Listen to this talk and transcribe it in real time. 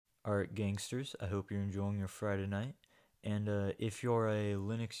Alright, gangsters, I hope you're enjoying your Friday night. And if you're a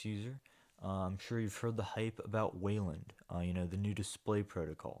Linux user, I'm sure you've heard the hype about Wayland, the new display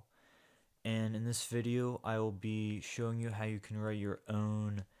protocol. And in this video, I will be showing you how you can write your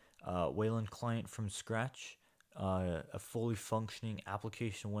own Wayland client from scratch, a fully functioning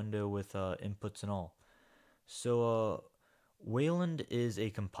application window with inputs and all. So, Wayland is a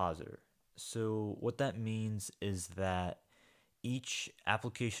compositor. So, what that means is that each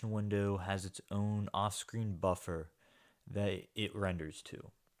application window has its own off-screen buffer that it renders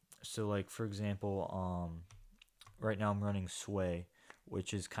to. So like for example, right now I'm running Sway,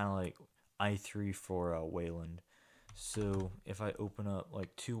 which is kind of like i3 for Wayland. So if I open up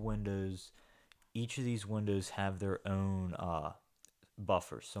like two windows, each of these windows have their own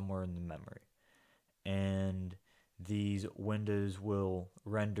buffer somewhere in the memory. And these windows will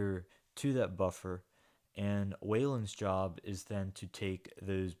render to that buffer, and Wayland's job is then to take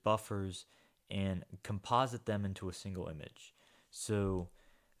those buffers and composite them into a single image. So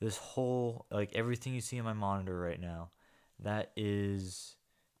this whole, like everything you see on my monitor right now, that is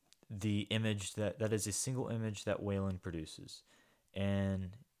the image that is a single image that Wayland produces.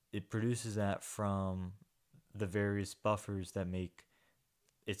 And it produces that from the various buffers that make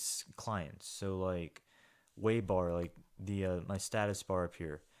its clients. So like Waybar, like the my status bar up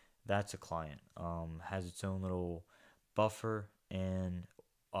here, that's a client. Has its own little buffer, and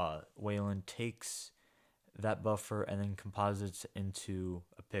Wayland takes that buffer and then composites into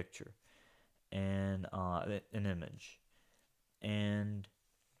a picture and an image. And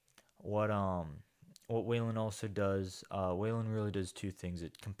what um what Wayland also does, Wayland really does two things.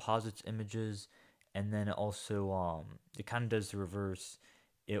 It composites images, and then it also it kind of does the reverse.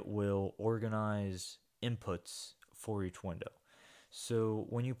 It will organize inputs for each window. So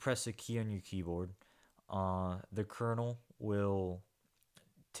when you press a key on your keyboard, the kernel will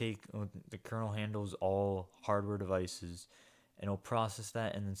the kernel handles all hardware devices, and it'll process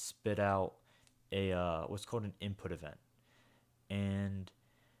that and then spit out a what's called an input event. And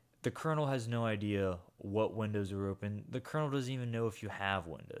the kernel has no idea what windows are open. The kernel doesn't even know if you have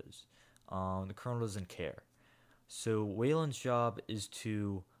windows. The kernel doesn't care. So Wayland's job is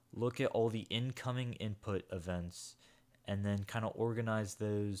to look at all the incoming input events and then kind of organize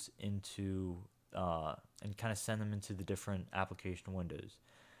those into and kind of send them into the different application windows.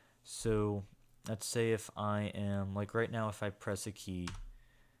 So let's say if I am, like right now, if I press a key,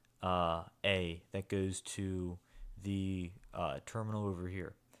 A, that goes to the terminal over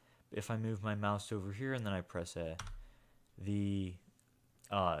here. If I move my mouse over here and then I press A, the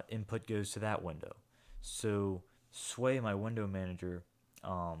input goes to that window. So Sway, my window manager,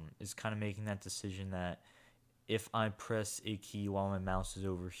 is kind of making that decision that if I press a key while my mouse is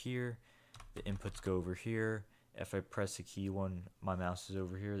over here, the inputs go over here. If I press a key when my mouse is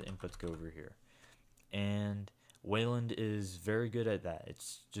over here, the inputs go over here. And Wayland is very good at that. It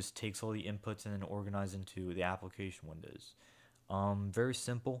just takes all the inputs and then organizes into the application windows. Very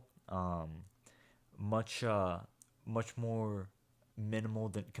simple. Much much more minimal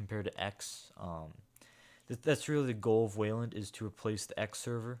than compared to X. That's really the goal of Wayland, is to replace the X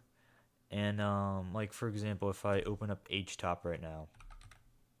server. And like for example, if I open up HTOP right now,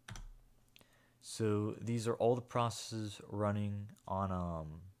 so these are all the processes running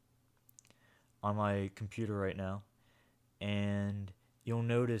on my computer right now, and you'll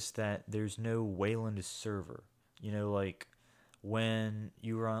notice that there's no Wayland server. Like when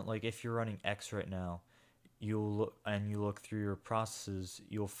you run, like if you're running X right now, you look through your processes,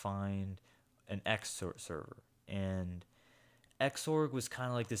 you'll find an X server. And Xorg was kind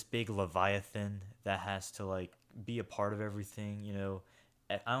of like this big leviathan that has to like be a part of everything.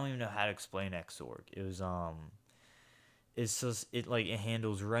 I don't even know how to explain Xorg. It's just it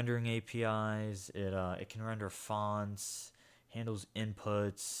handles rendering APIs. It can render fonts, handles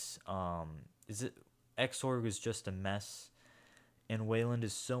inputs. Is it Xorg is just a mess, and Wayland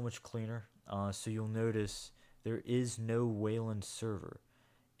is so much cleaner. So you'll notice there is no Wayland server.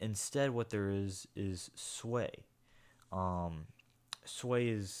 Instead, what there is Sway. Sway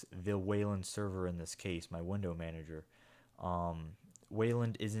is the Wayland server in this case, my window manager.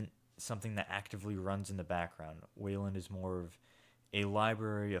 Wayland isn't something that actively runs in the background. Wayland is more of a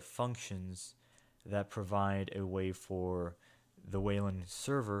library of functions that provide a way for the Wayland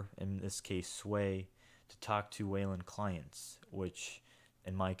server, in this case Sway, to talk to Wayland clients, which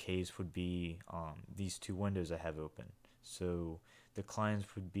in my case would be these two windows I have open. So the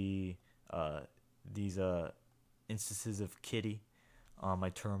clients would be these instances of Kitty on my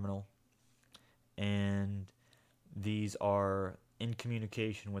terminal, and these are in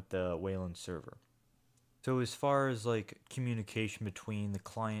communication with the Wayland server. So as far as like communication between the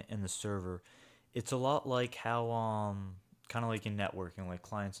client and the server, it's a lot like how kind of like in networking, like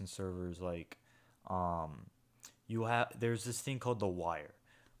clients and servers, like um you have there's this thing called the wire,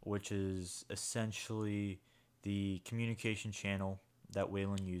 which is essentially the communication channel that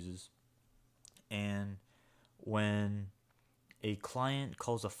Wayland uses. And when a client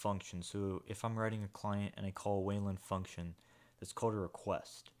calls a function, so if I'm writing a client and I call a Wayland function, that's called a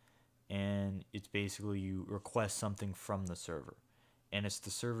request. And it's basically you request something from the server. And it's the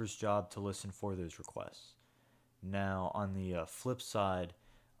server's job to listen for those requests. Now, on the flip side,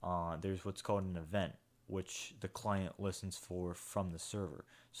 there's what's called an event, which the client listens for from the server.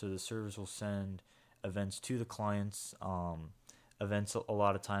 So the servers will send events to the clients. Events a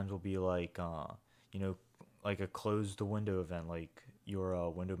lot of times will be like, you know, like a close the window event, like your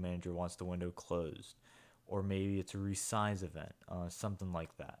window manager wants the window closed, or maybe it's a resize event, something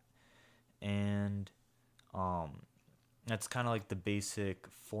like that. And um, that's kind of like the basic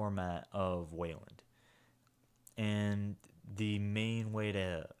format of Wayland. And the main way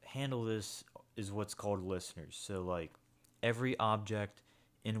to handle this is what's called listeners. So, like, every object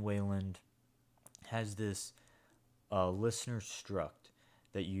in Wayland has this listener struct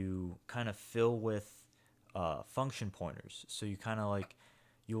that you kind of fill with function pointers. So you kind of like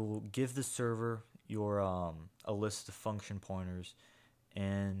you'll give the server your a list of function pointers,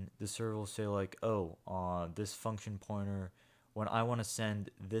 and the server will say like, oh, this function pointer, when I want to send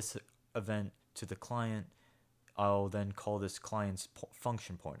this event to the client, I'll then call this client's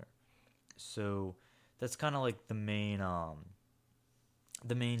function pointer. So that's kind of like the main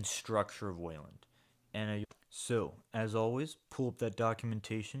structure of Wayland. And so as always, pull up that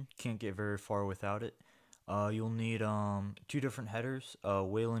documentation. Can't get very far without it. You'll need two different headers: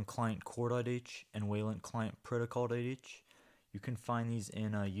 Wayland client core.h and Wayland client protocol.h. You can find these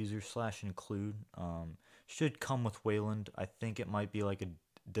in user/include. Should come with Wayland. I think it might be like a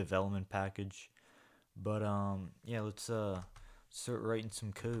development package. But yeah, let's start writing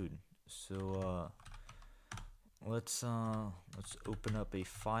some code. So let's open up a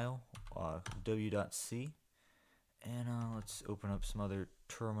file, w.c, and let's open up some other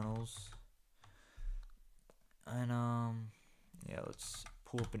terminals. And yeah, let's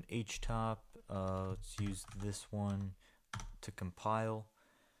pull up an htop. Let's use this one to compile.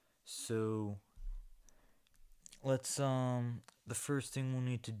 So let's the first thing we'll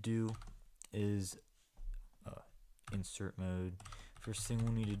need to do is insert mode. First thing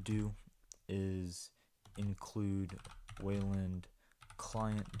we'll need to do is include Wayland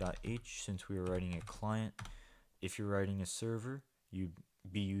client.h, since we are writing a client. If you're writing a server, you'd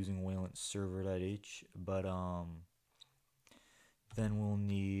be using Wayland server.h, but then we'll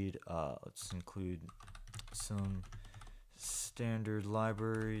need let's include some standard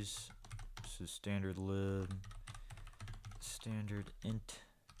libraries. So standard lib, standard int,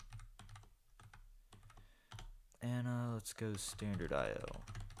 and let's go standard IO.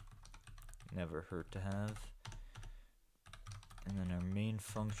 Never hurt to have. And then our main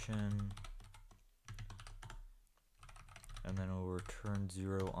function, and then we'll return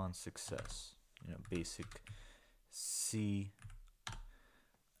 0 on success. You know, basic C.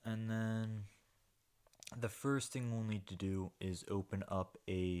 And then the first thing we'll need to do is open up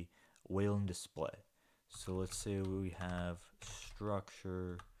a Wayland display. So let's say we have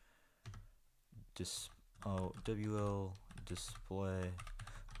structure WL display.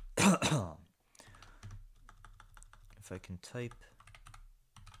 If I can type,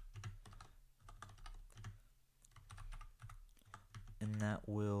 and that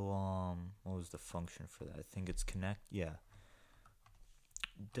will what was the function for that? I think it's connect. Yeah,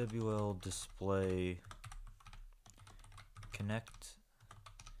 WL display connect,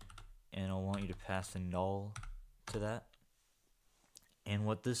 and I'll want you to pass a null to that. And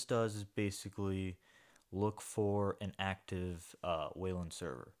what this does is basically look for an active Wayland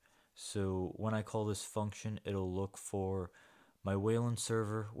server. So when I call this function, it'll look for my Wayland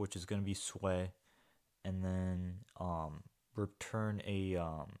server, which is going to be Sway, and then return a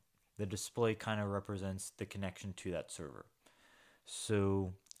the display kind of represents the connection to that server.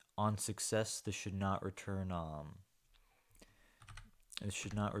 So on success, this should not return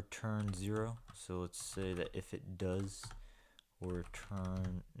 0. So let's say that if it does, we'll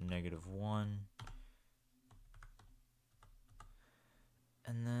return -1.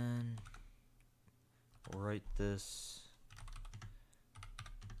 And then we'll write this.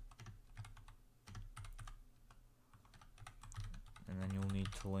 And then you'll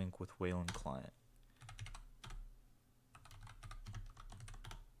need to link with Wayland client.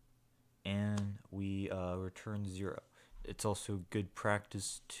 And we return 0. It's also good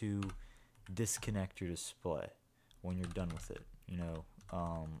practice to disconnect your display when you're done with it.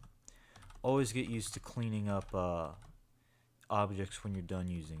 Always get used to cleaning up objects when you're done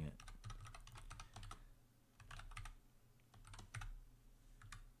using it.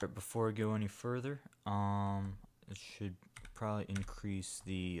 But before I go any further, it should probably increase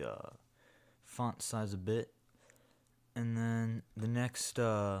the font size a bit, and then the next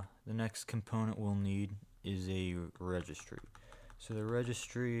component we'll need is a registry. So the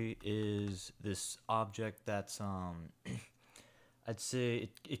registry is this object that's I'd say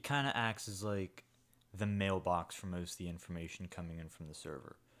it kind of acts as like the mailbox for most of the information coming in from the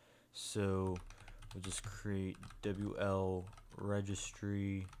server. So we'll just create WL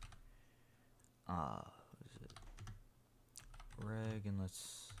registry what is it, reg, and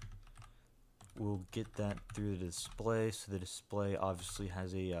we'll get that through the display. So the display obviously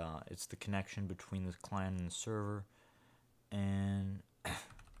has it's the connection between the client and the server, and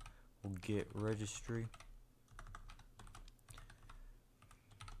we'll get registry,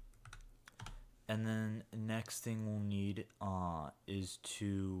 and then next thing we'll need is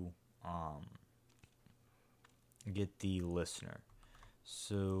to get the listener.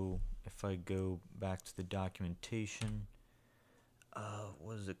 So if I go back to the documentation,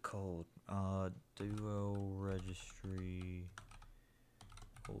 what is it called? Duo registry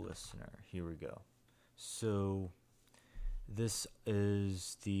listener. Here we go. So this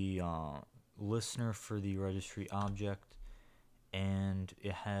is the listener for the registry object, and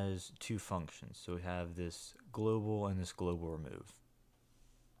it has two functions. So we have this global and this global remove.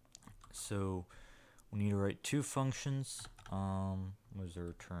 So we need to write two functions. What is the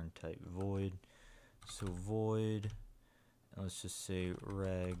return type? Void. So void, let's just say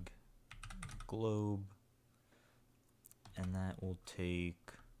reg globe, and that will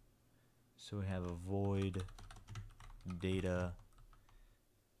take, so we have a void data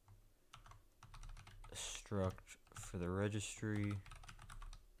struct for the registry,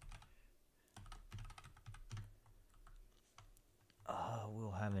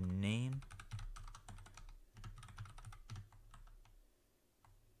 we'll have a name,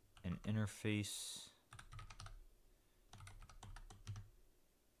 an interface,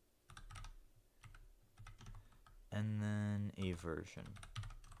 and then a version.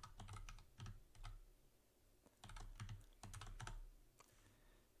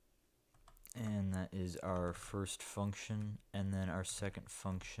 And that is our first function, and then our second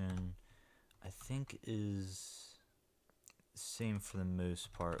function I think is the same for the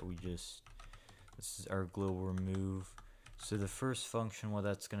most part. This is our global remove. So the first function, what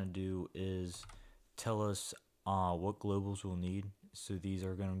that's going to do is tell us what globals we'll need. So these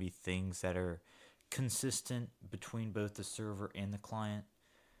are going to be things that are consistent between both the server and the client,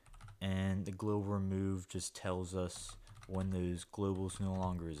 and the global remove just tells us when those globals no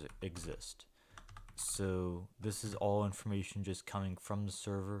longer exist. So this is all information just coming from the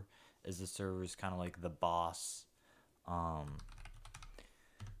server, as the server is kind of like the boss.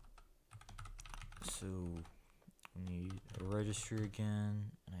 So we need a registry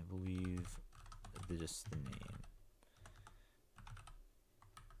again, and I believe just the name.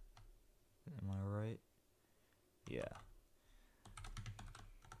 Am I right? Yeah.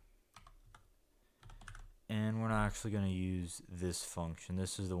 And we're not actually going to use this function.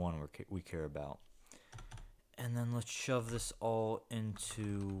 This is the one we care about. And then let's shove this all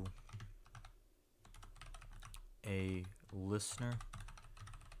into a listener.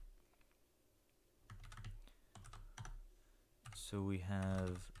 So we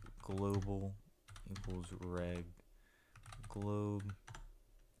have global equals reg globe,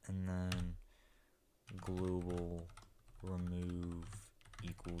 and then global remove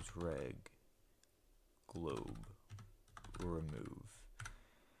equals reg globe remove,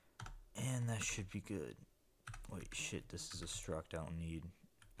 and that should be good. Wait, shit, this is a struct. I don't need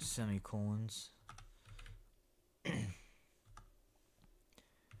semicolons.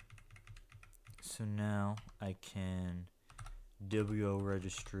 So now I can WO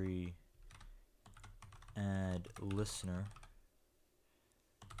registry add listener,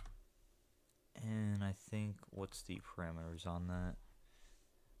 and I think, what's the parameters on that?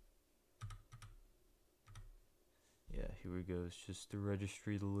 Yeah, here we go. It's just the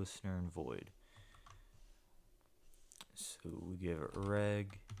registry, the listener, and void. So we give it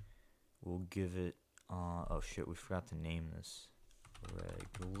reg. We'll give it, oh shit, we forgot to name this.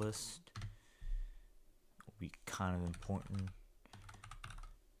 Reg list will be kind of important.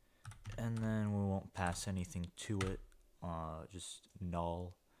 And then we won't pass anything to it, just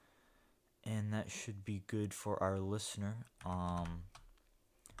null. And that should be good for our listener.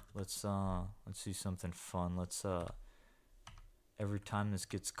 Let's do something fun. Let's every time this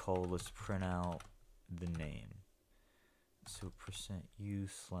gets called, let's print out the name. So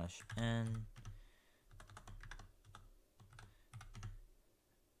 %u/n.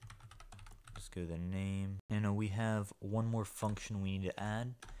 Let's go to the name. And we have one more function we need to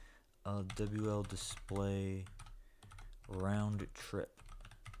add. WL display round trip.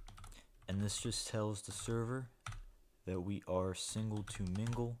 And this just tells the server that we are single to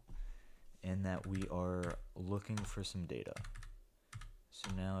mingle and that we are looking for some data.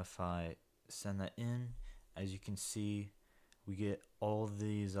 So now if I send that in, as you can see, we get all of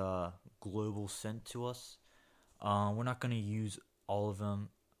these globals sent to us. We're not going to use all of them.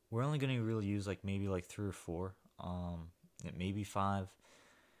 We're only going to really use maybe 3 or 4, maybe 5.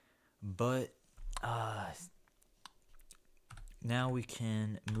 But now we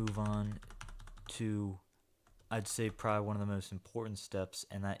can move on to, I'd say, probably one of the most important steps,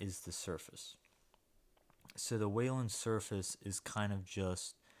 and that is the surface. So the Wayland surface is kind of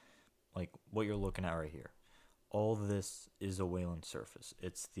just like what you're looking at right here. All this is a Wayland surface.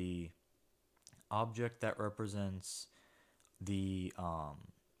 It's the object that represents the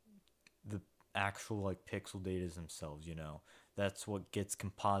actual pixel data themselves, That's what gets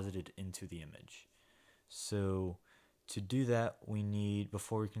composited into the image. So to do that, we need,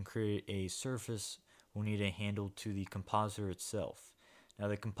 before we can create a surface, we'll need a handle to the compositor itself. Now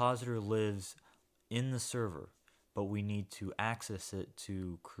the compositor lives in the server, but we need to access it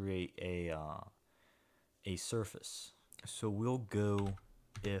to create a surface. So we'll go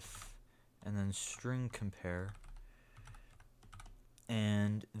if and then string compare,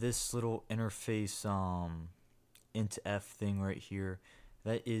 and this little interface int f thing right here,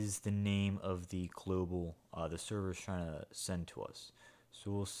 that is the name of the global the server is trying to send to us.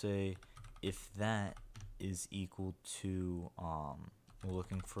 So we'll say if that is equal to we're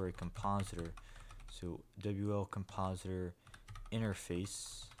looking for a compositor, so wl compositor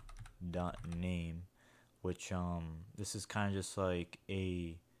interface dot name, which this is kind of just like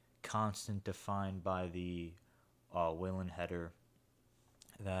a constant defined by the Wayland header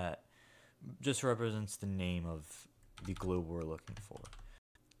that just represents the name of the globe we're looking for.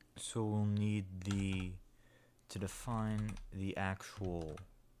 So we'll need to define the actual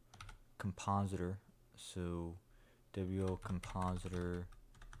compositor. So WL compositor,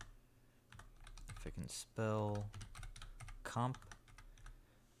 if I can spell, comp,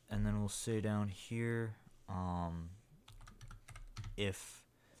 and then we'll say down here if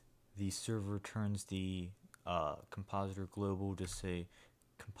the server returns the compositor global, just say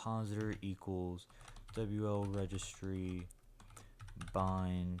compositor equals WL registry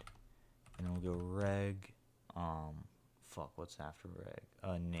bind, and we'll go reg what's after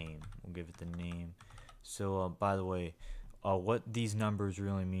reg, name. We'll give it the name. So by the way, what these numbers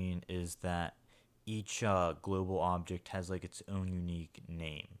really mean is that each global object has its own unique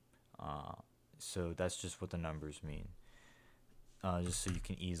name. So that's just what the numbers mean, just so you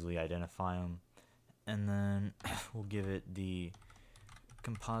can easily identify them. And then we'll give it the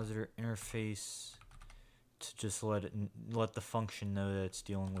compositor interface to just let the function know that it's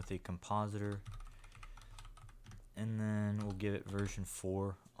dealing with a compositor. And then we'll give it version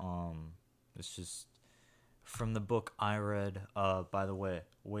 4. It's just from the book I read, by the way,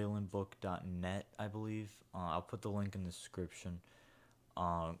 waylandbook.net, I believe. I'll put the link in the description.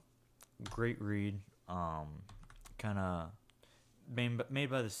 Great read. Kind of made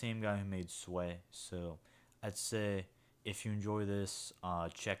by the same guy who made Sway. So I'd say if you enjoy this,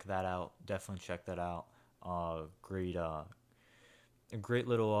 check that out. Definitely check that out. A great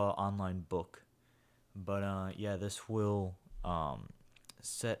little online book. But yeah, this will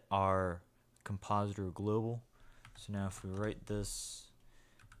set our compositor global. So now if we write this,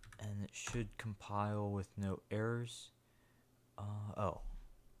 and it should compile with no errors.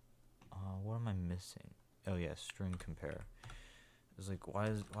 What am I missing? Oh yeah, string compare. It's why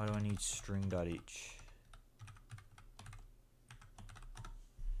do I need string.h?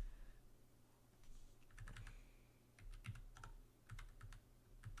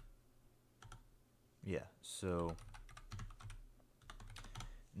 Yeah, so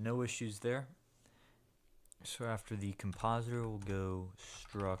no issues there. So after the compositor, we'll go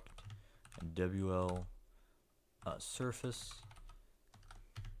struct WL surface.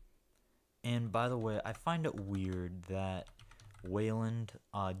 And by the way, I find it weird that Wayland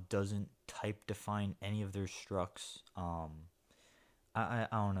doesn't type define any of their structs. I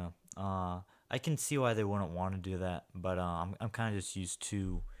don't know. I can see why they wouldn't want to do that, but I'm kind of just used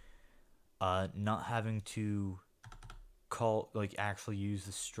to not having to call actually use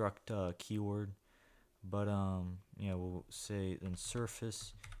the struct keyword. But yeah, we'll say then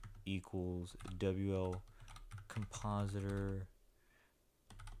surface equals WL compositor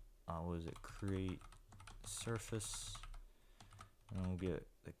what is it, create surface, and we'll get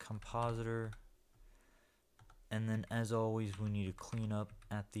the compositor, and then as always we need to clean up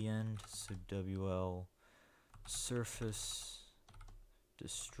at the end, so WL surface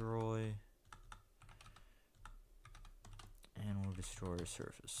destroy, and we'll destroy our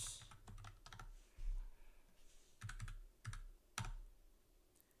surface.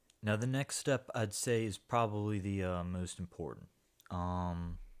 Now the next step I'd say is probably the most important.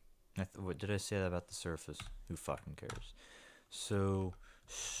 What did I say about the surface? Who fucking cares? So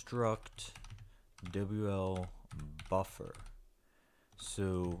struct WL buffer.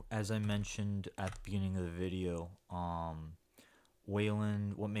 So as I mentioned at the beginning of the video,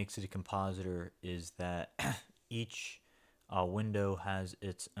 Wayland, what makes it a compositor is that each window has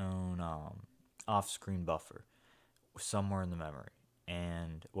its own off-screen buffer somewhere in the memory.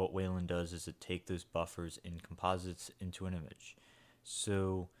 And what Wayland does is it takes those buffers and composites into an image.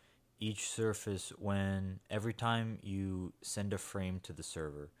 So each surface, every time you send a frame to the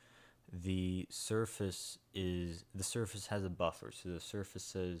server, the surface has a buffer. So the surface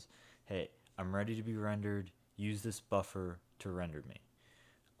says, hey, I'm ready to be rendered, use this buffer to render me.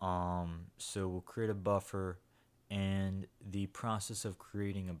 So we'll create a buffer, and the process of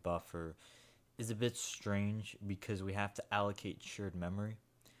creating a buffer is a bit strange because we have to allocate shared memory.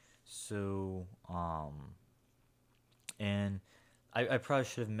 So and I probably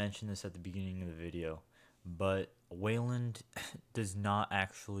should have mentioned this at the beginning of the video, but Wayland does not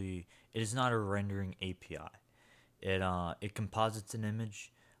actually, it is not a rendering API. It composites an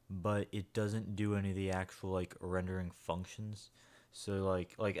image, but it doesn't do any of the actual like rendering functions. So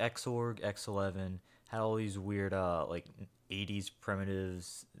like Xorg, X11 had all these weird like 80s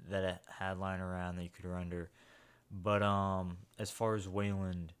primitives that it had lying around that you could render. But as far as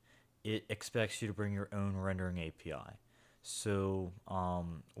Wayland, it expects you to bring your own rendering API. So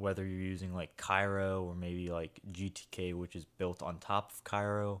whether you're using like Cairo or maybe like GTK, which is built on top of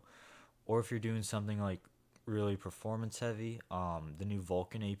Cairo, or if you're doing something like really performance heavy, the new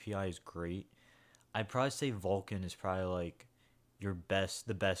Vulkan API is great. I'd probably say Vulkan is probably like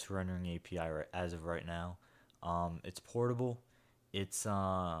the best rendering API as of right now. It's portable, it's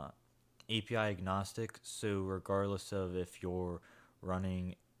API agnostic, so regardless of if you're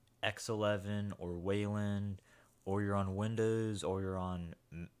running X11 or Wayland, or you're on Windows, or you're on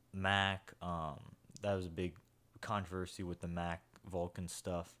Mac, that was a big controversy with the Mac Vulkan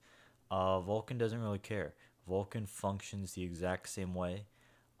stuff. Vulkan doesn't really care. Vulkan functions the exact same way.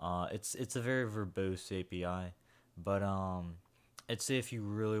 It's a very verbose API, but I'd say if you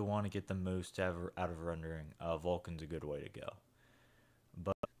really want to get the most out of rendering, Vulkan's a good way to go.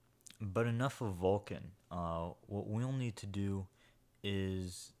 But enough of Vulkan. What we'll need to do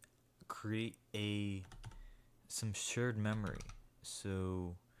is create some shared memory.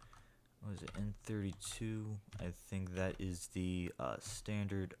 So what is it, N32? I think that is the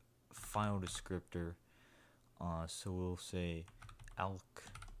standard file descriptor. So we'll say alk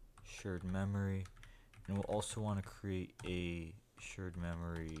shared memory, and we'll also want to create a shared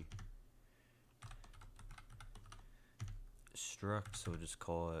memory struct. So we'll just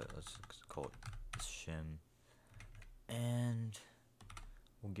let's call it shim, and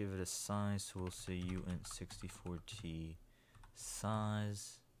we'll give it a size. So we'll say uint64t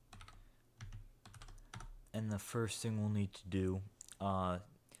size. And the first thing we'll need to do,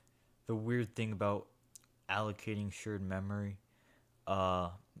 the weird thing about allocating shared memory,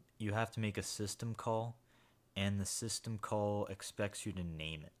 you have to make a system call, and the system call expects you to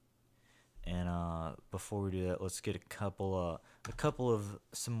name it. And before we do that, let's get a couple of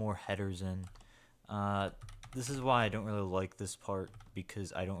some more headers in. This is why I don't really like this part,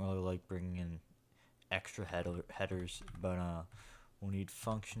 because I don't really like bringing in extra headers. But we'll need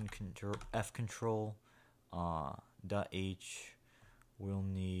function f control .h. We'll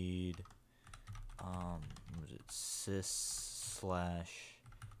need what is it,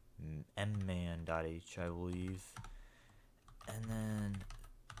 sys/mman.h, I believe, and then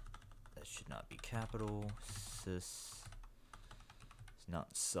that should not be capital. Sys, it's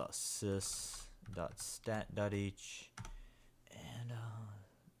not sus, sys.stat.h, and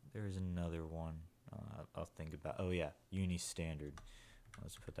there's another one I'll think about. Oh yeah, uni standard.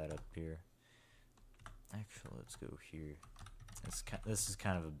 Let's put that up here. Actually, let's go here. This is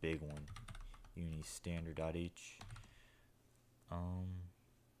kind of a big one. Uni standard.h.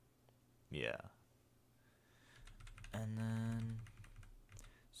 Yeah. And then,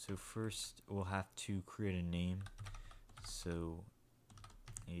 so first we'll have to create a name. So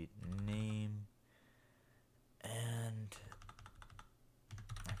a name, and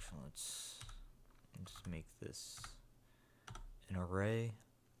actually let's make this an array,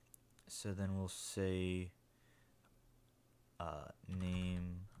 So then we'll say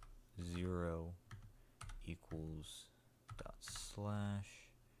name 0 equals dot slash.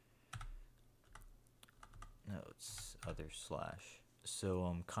 No, it's other slash.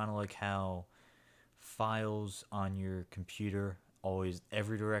 So kind of like how files on your computer always,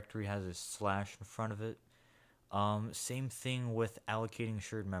 every directory has a slash in front of it. Same thing with allocating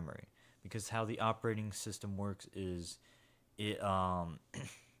shared memory, because how the operating system works is it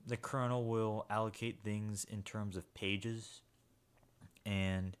the kernel will allocate things in terms of pages,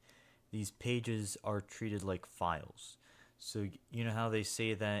 and these pages are treated like files. So you know how they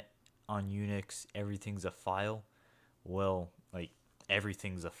say that on Unix everything's a file? Well, like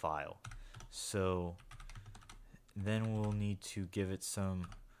everything's a file. So then we'll need to give it some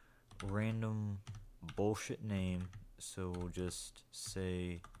random bullshit name. So we'll just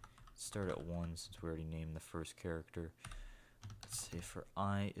say, start at 1 since we already named the first character. Let's say for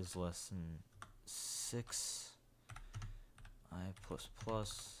I is less than 6, I plus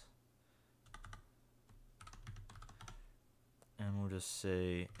plus, and we'll just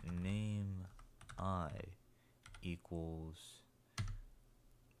say name I equals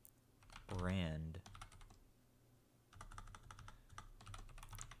rand.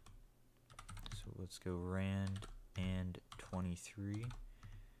 So let's go rand and 23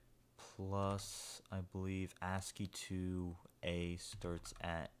 plus, I believe ASCII to A starts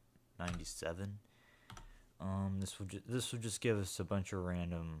at 97. This will just give us a bunch of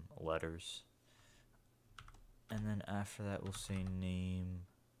random letters, and then after that we'll say name.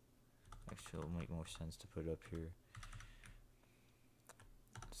 Actually, it'll make more sense to put it up here.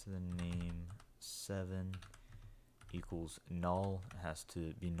 So the name 7 equals null. It has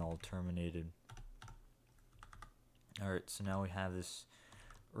to be null terminated. Alright, so now we have this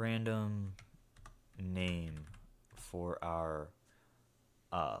random name for our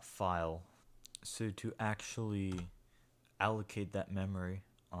file. So to actually allocate that memory,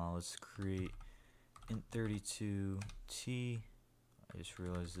 let's create int32t. I just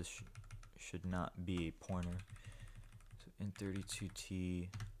realized this should not be a pointer. So int32t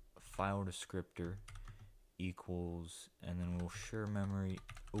file descriptor equals, and then we'll share memory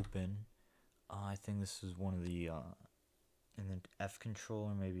open. I think this is one of the and then F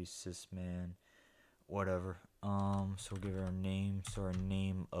controller, maybe sysman, whatever. So we'll give it our name, so our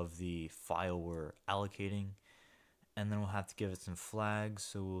name of the file we're allocating, and then we'll have to give it some flags.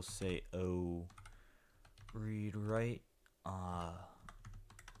 So we'll say O read write,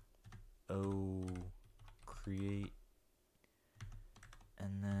 O create,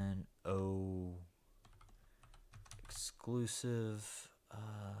 and then O exclusive.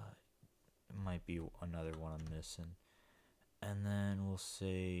 It might be another one I'm missing. And then we'll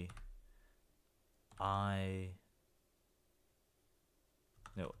say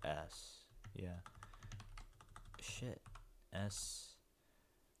S. Yeah. Shit. S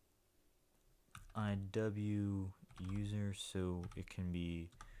IW user, so it can be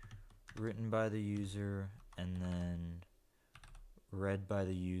written by the user and then read by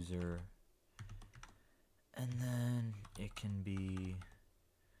the user, and then it can be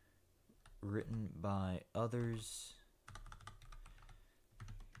written by others,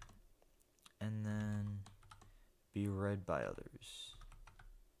 and then be read by others.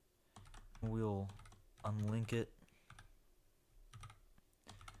 We'll unlink it.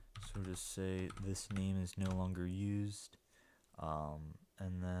 So just say this name is no longer used,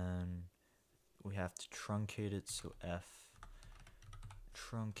 and then we have to truncate it, so F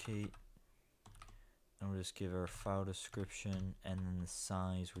truncate, and we'll just give our file description, and then the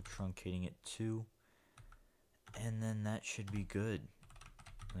size we're truncating it to, and then that should be good.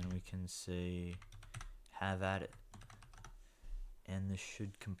 Then we can say have at it, and this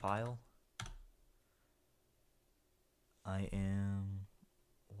should compile. How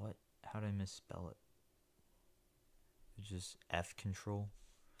did I misspell it? It's just F control.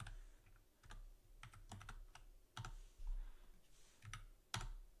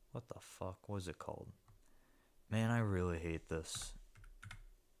 What the fuck was it called? Man, I really hate this.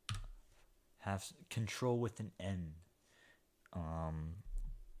 Have control with an N.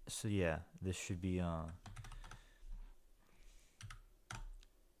 So yeah, this should be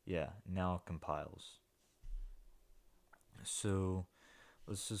yeah, now it compiles. So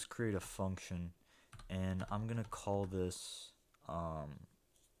let's just create a function, and I'm gonna call this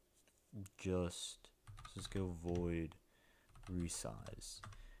just go void resize,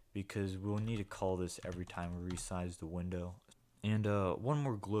 because we'll need to call this every time we resize the window. And one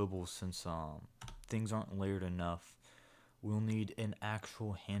more global, since things aren't layered enough, we'll need an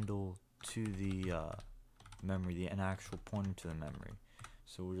actual handle to the memory, an actual pointer to the memory.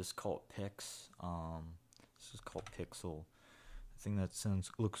 So we'll just call it pix. Let's just call it pixel. I think that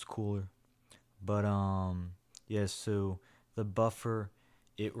looks cooler. But yeah, so the buffer,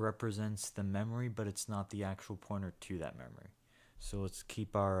 it represents the memory, but it's not the actual pointer to that memory. So let's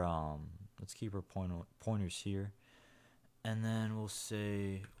keep our pointers here, and then we'll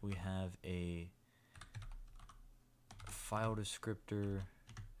say we have a file descriptor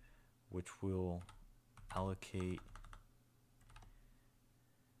which will allocate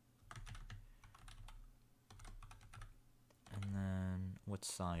and then what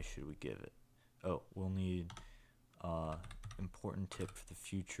size should we give it? Oh, we'll need important tip for the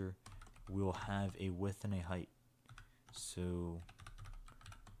future. We'll have a width and a height, so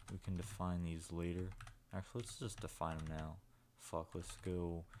we can define these later. Actually, let's just define them now. Fuck, let's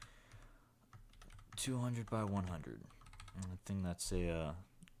go 200 by 100. And I think that's a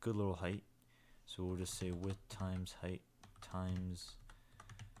good little height. So we'll just say width times height times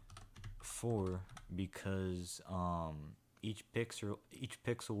 4, because each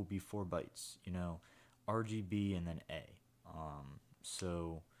pixel will be 4 bytes. You know, RGB and then A.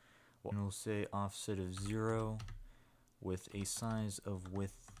 So we'll say offset of 0 with a size of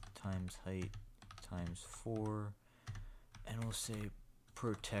width times height times 4, and we'll say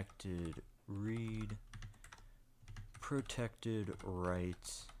protected read, protected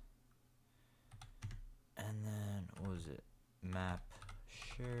write, and then what was it? Map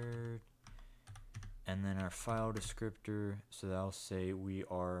shared, and then our file descriptor. So that'll say we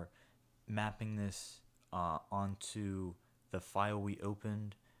are mapping this onto the file we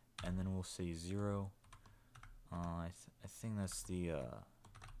opened, and then we'll say 0. I think that's the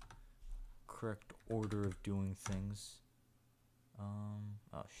correct order of doing things.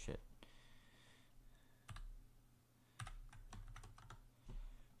 Oh shit.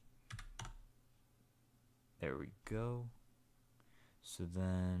 There we go. So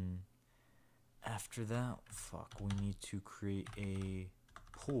then after that, fuck, we need to create a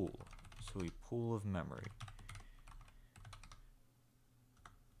pool. So a pool of memory.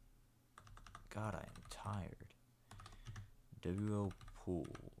 God, I am tired. WL pool.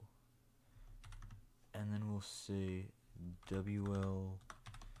 And then we'll say WL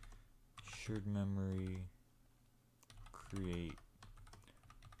shared memory create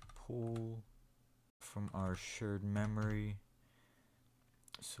pool from our shared memory.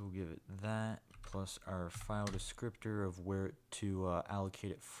 So we'll give it that plus our file descriptor of where to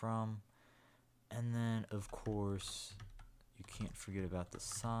allocate it from. And then of course you can't forget about the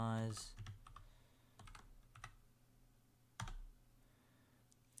size.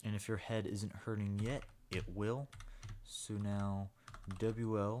 And if your head isn't hurting yet, it will. So now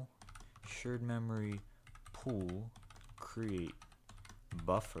WL shared memory pool create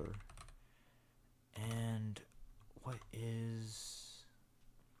buffer, and what is,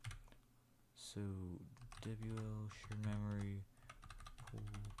 so WL shared memory pool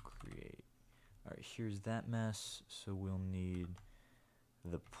create. Alright, here's that mess. So we'll need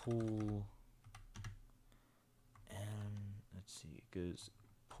the pool, and let's see, it goes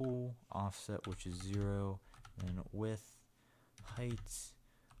pool offset, which is 0, and width times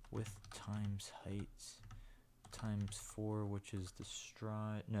height times 4, which is the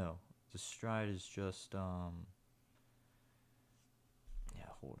stride. No, the stride is just yeah,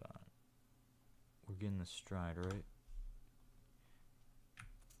 hold on, we're getting the stride right.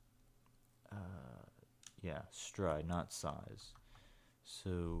 Yeah, stride, not size.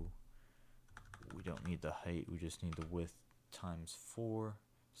 So we don't need the height, we just need the width times 4,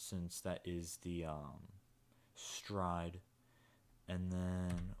 since that is the stride. And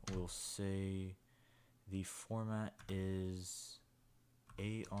then we'll say the format is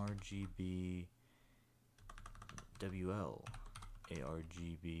ARGB WL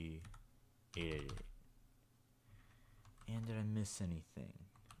ARGB 888. And did I miss anything?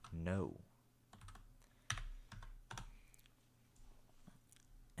 No.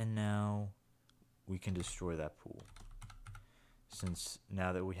 And now we can destroy that pool. Since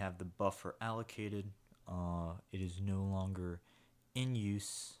now that we have the buffer allocated, it is no longer in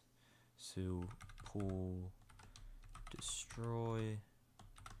use. So pool destroy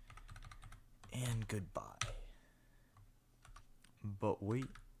and goodbye. But wait,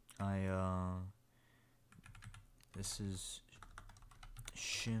 this is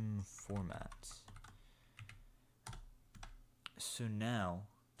shim formats. So now,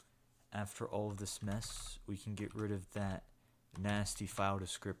 after all of this mess, we can get rid of that nasty file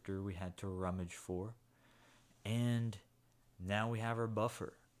descriptor we had to rummage for, and now we have our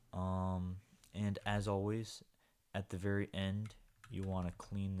buffer. And as always, at the very end, you want to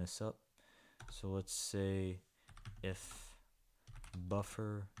clean this up. So let's say if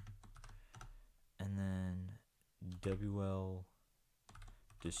buffer, and then wl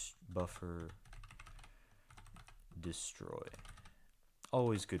buffer destroy.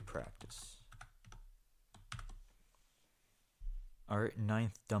 Always good practice. Alright,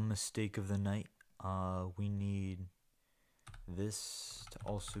 ninth dumb mistake of the night. We need this to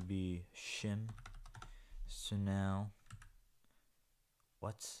also be shim. So now,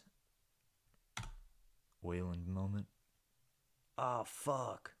 what's Wayland moment? Oh,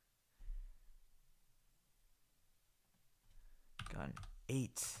 fuck. Got an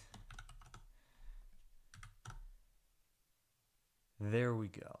 8. There we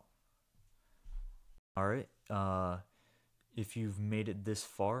go. Alright, if you've made it this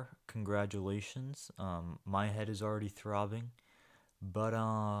far, congratulations. My head is already throbbing. But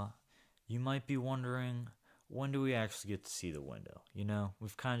you might be wondering, when do we actually get to see the window? You know,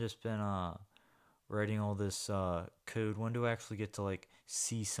 we've kind of just been writing all this code. When do we actually get to like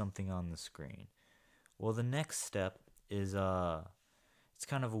see something on the screen? Well, the next step is it's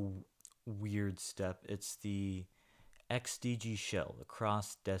kind of a weird step. It's the XDG shell, the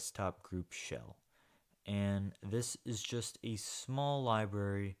cross desktop group shell. And this is just a small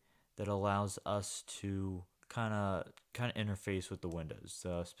library that allows us to kind of interface with the windows,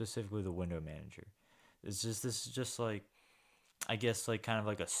 specifically the window manager. This is just like, I guess, like kind of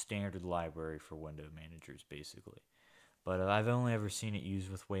like a standard library for window managers, basically. But I've only ever seen it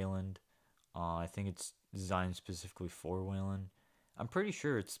used with Wayland. I think it's designed specifically for Wayland. I'm pretty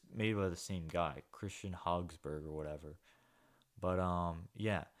sure it's made by the same guy, Christian Hogsberg or whatever. But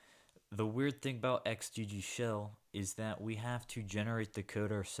yeah. The weird thing about XGG shell is that we have to generate the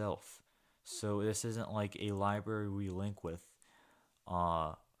code ourselves. So this isn't like a library we link with.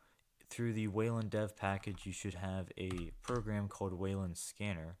 Through the Wayland dev package, you should have a program called Wayland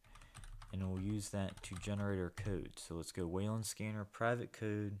Scanner, and we'll use that to generate our code. So let's go Wayland Scanner, private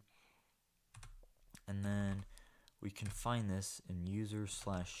code, and then we can find this in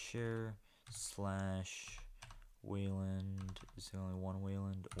user/share/ Wayland, is there only one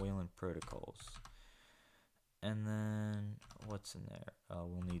Wayland protocols. And then what's in there?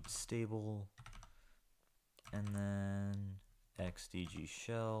 We'll need stable, and then XDG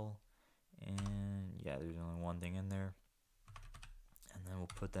shell, and yeah, there's only one thing in there. And then we'll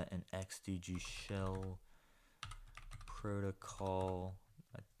put that in XDG shell protocol.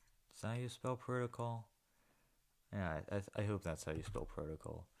 Is that how you spell protocol? Yeah, I hope that's how you spell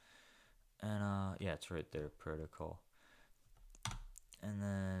protocol. And yeah, it's right there, protocol. And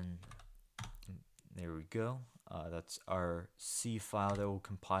then there we go. That's our C file that will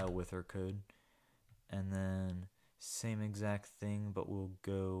compile with our code. And then same exact thing, but we'll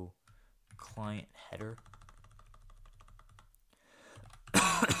go client header.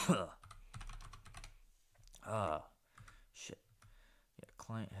 Shit. Yeah,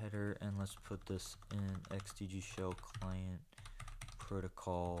 client header, and let's put this in XDG shell client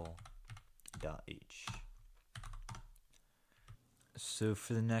protocol .h. So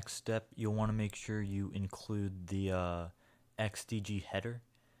for the next step, you'll want to make sure you include the XDG header,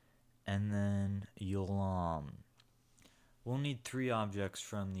 and then you'll we'll need 3 objects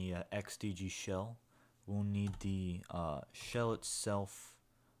from the XDG shell. We'll need the shell itself,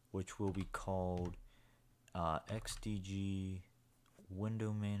 which will be called XDG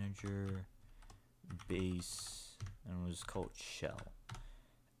window manager base, and we'll just call it shell.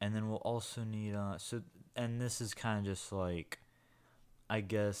 And then we'll also need and this is kind of just like, I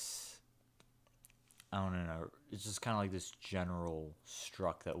guess, I don't know, it's just kind of like this general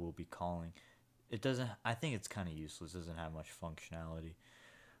struct that we'll be calling. It doesn't, I think it's kind of useless, it doesn't have much functionality,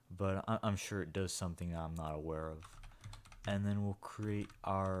 but I'm sure it does something that I'm not aware of. And then we'll create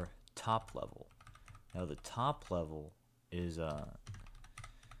our top level. Now the top level is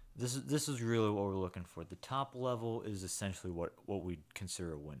this is really what we're looking for. The top level is essentially what we'd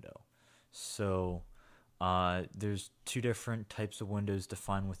consider a window. So there's 2 different types of windows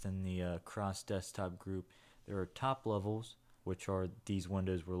defined within the cross desktop group. There are top levels, which are these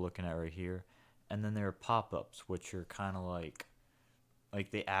windows we're looking at right here, and then there are pop-ups, which are kind of like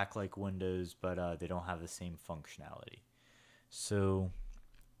they act like windows, but they don't have the same functionality. So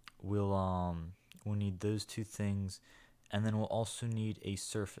we'll need those 2 things. And then we'll also need a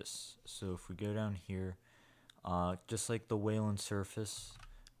surface. So if we go down here, just like the Wayland surface,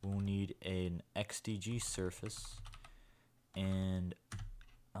 we'll need an XDG surface, and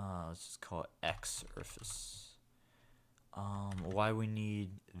let's just call it X surface. Why we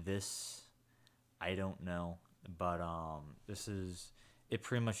need this, I don't know, but it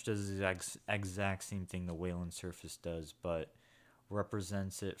pretty much does the exact same thing the Wayland surface does, but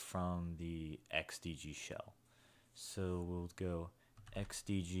represents it from the XDG shell. So we'll go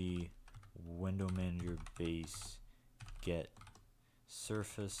xdg window manager base get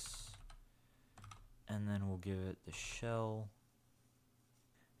surface, and then we'll give it the shell,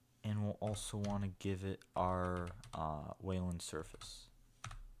 and we'll also want to give it our wayland surface.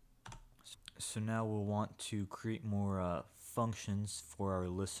 So now we'll want to create more functions for our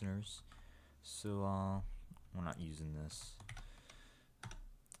listeners. So we're not using this.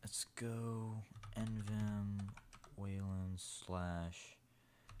 Let's go nvim wayland /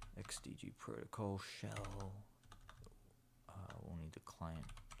 xdg protocol shell. We'll need the client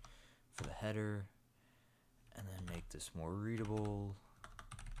for the header, and then make this more readable.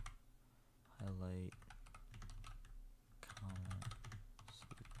 Highlight, comment,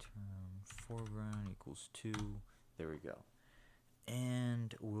 term, foreground equals 2. There we go.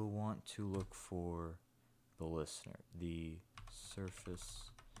 And we'll want to look for the listener, the surface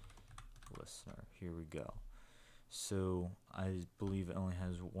listener. Here we go. So I believe it only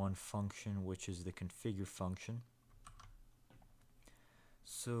has one function, which is the configure function.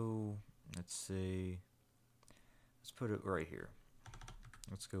 So let's put it right here.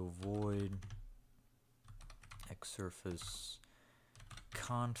 Let's go void xsurface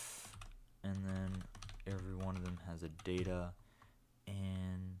conf, and then every one of them has a data,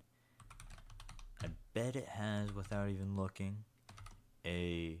 and I bet it has, without even looking,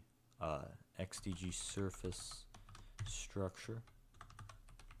 a xdg surface structure.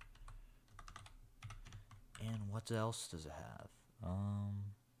 And what else does it have?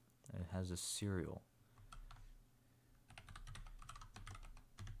 It has a serial.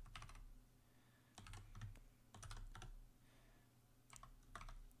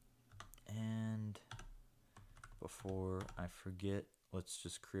 And before I forget, let's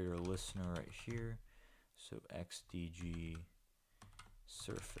just create our listener right here. So xdg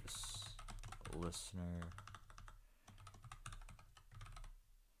surface listener,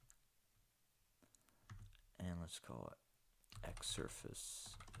 and let's call it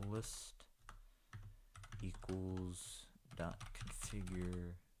xsurface list equals dot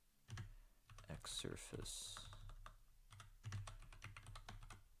configure xsurface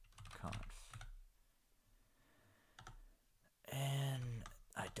conf. And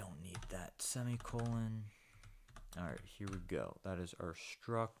I don't need that semicolon. Alright, here we go. That is our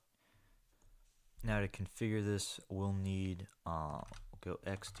struct. Now to configure this, we'll need we'll go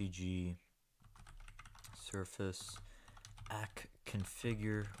xdg surface ack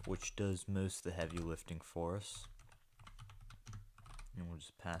configure, which does most of the heavy lifting for us. And we'll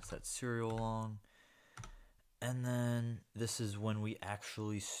just pass that serial along. And then this is when we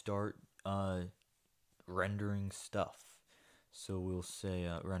actually start rendering stuff. So we'll say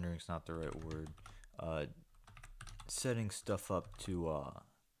rendering's not the right word. Setting stuff up to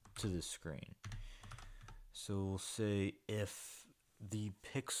the screen. So we'll say if the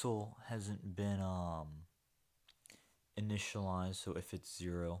pixel hasn't been initialized, so if it's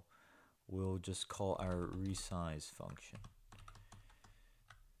 0, we'll just call our resize function.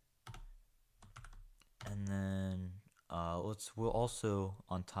 And then we'll also,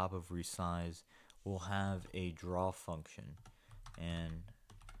 on top of resize, we'll have a draw function, and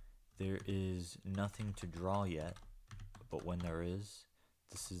there is nothing to draw yet, but when there is,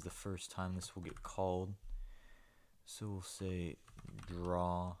 this is the first time this will get called. So we'll say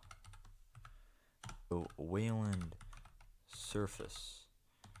draw wayland surface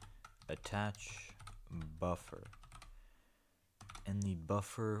attach buffer, and the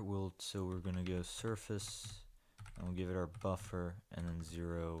buffer will, so we're gonna go surface, and we'll give it our buffer, and then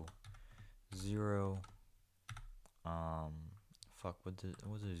 0 0. What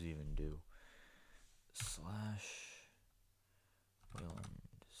does it even do? / wayland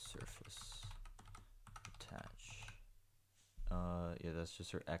surface attach. Yeah, that's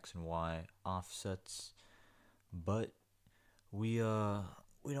just our x and y offsets, but we don't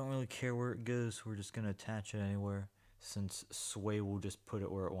really care where it goes. We're just gonna attach it anywhere, since sway will just put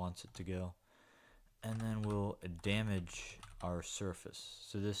it where it wants it to go. And then we'll damage our surface.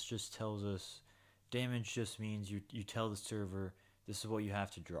 So this just tells us, damage just means you tell the server this is what you have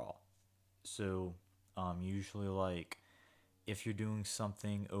to draw. So usually, like, if you're doing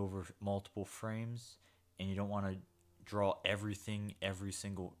something over multiple frames and you don't want to draw everything every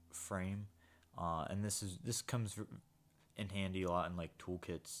single frame, and this comes in handy a lot in like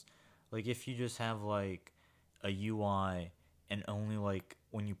toolkits. Like if you just have like a UI and only like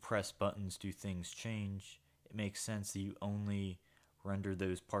when you press buttons do things change, it makes sense that you only render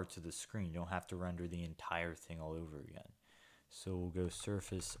those parts of the screen. You don't have to render the entire thing all over again. So we'll go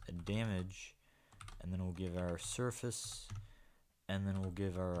surface damage, and then we'll give our surface, and then we'll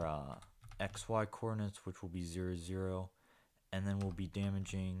give our XY coordinates, which will be 0 0, and then we'll be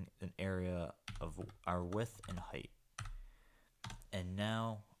damaging an area of our width and height. And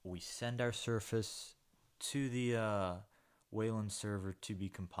now we send our surface to the Wayland server to be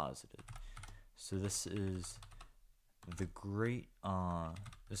composited. So this is the great,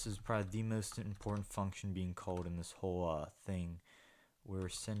 this is probably the most important function being called in this whole thing. We're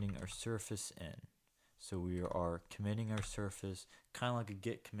sending our surface in. So we are committing our surface, kind of like a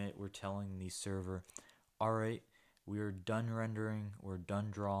git commit. We're telling the server, all right, we are done rendering, we're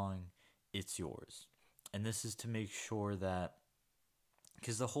done drawing, it's yours. And this is to make sure that,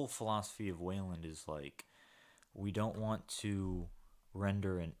 because the whole philosophy of Wayland is like, we don't want to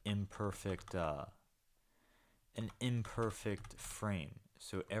render an imperfect frame.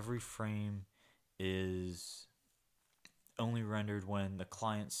 So every frame is only rendered when the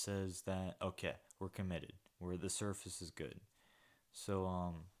client says that, okay, we're committed, where the surface is good.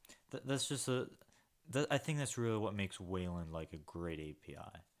 So that's just I think that's really what makes Wayland like a great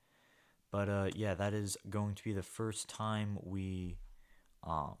API. But yeah, that is going to be the first time we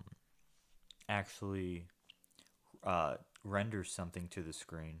actually render something to the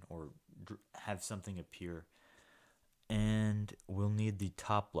screen or have something appear. And we'll need the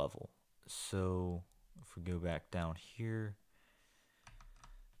top level. So if we go back down here,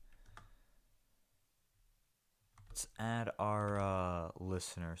 let's add our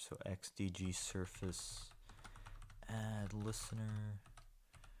listener. So xdg surface, add listener,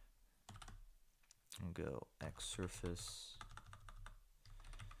 and go x surface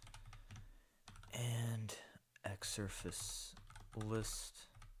and x surface list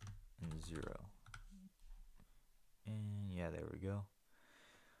and 0. And yeah, there we go.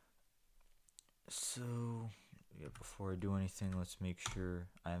 So yeah, before I do anything, let's make sure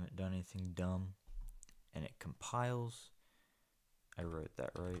I haven't done anything dumb. And it compiles. I wrote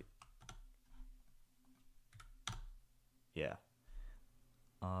that right. Yeah.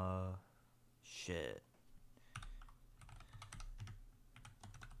 Shit.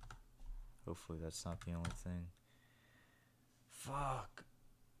 Hopefully that's not the only thing. Fuck.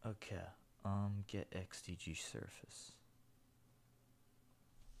 Okay. Get xdg surface.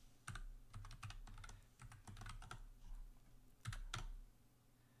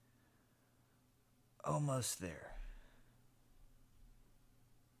 Almost there.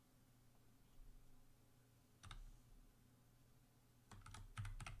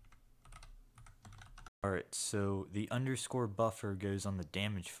 Alright, so the underscore buffer goes on the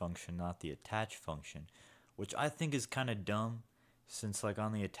damage function, not the attach function, which I think is kind of dumb, since like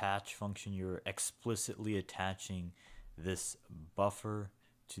on the attach function you're explicitly attaching this buffer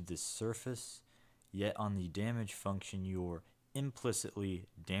to this surface, yet on the damage function you're implicitly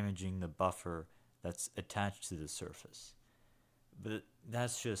damaging the buffer that's attached to the surface. But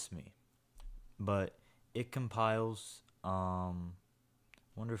that's just me. But it compiles. Wonder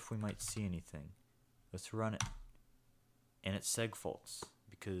if we might see anything. Let's run it. And it segfaults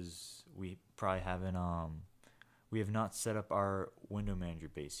because we probably haven't we have not set up our window manager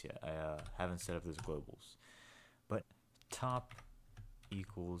base yet. I haven't set up those globals. But top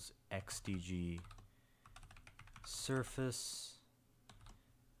equals xdg surface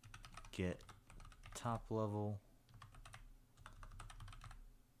get top level,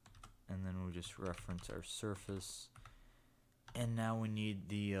 and then we'll just reference our surface. And now we need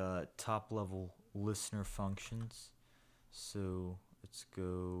the top level listener functions. So let's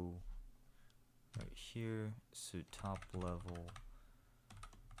go right here. So top level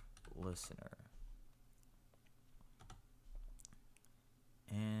listener.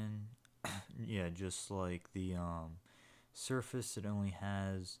 And yeah, just like the surface, it only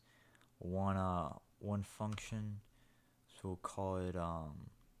has one function. So we'll call it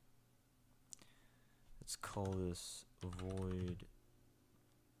let's call this void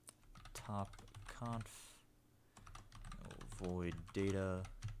top conf, void data,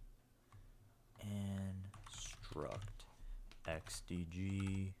 and struct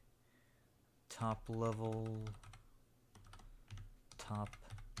xdg top level top,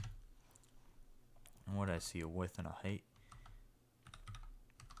 and what I see, a width and a height.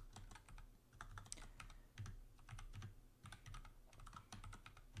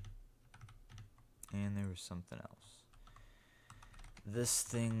 And there was something else. This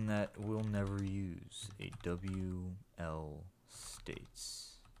thing that we'll never use, a WL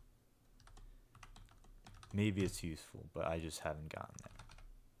states. Maybe it's useful, but I just haven't gotten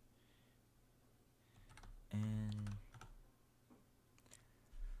there. And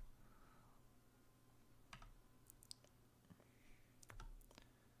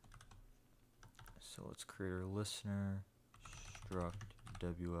so let's create our listener, struct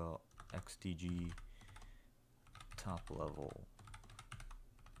WL xdg top level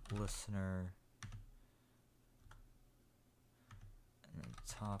listener, and then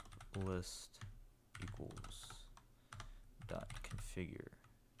top list equals dot configure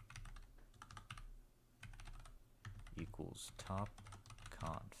equals top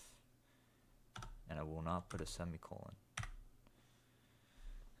conf, and I will not put a semicolon.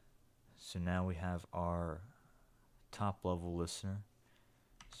 So now we have our top level listener.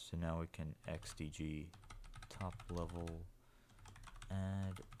 So now we can xdg top level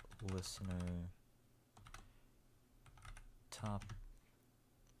add listener top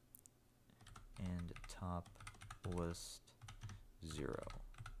and top list 0,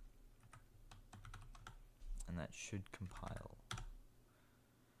 and that should compile.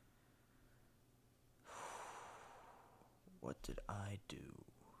 What did I do?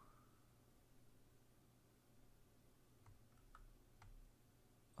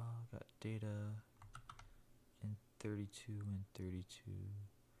 Got data in 32 and 32.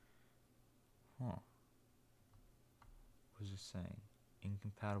 What is it saying?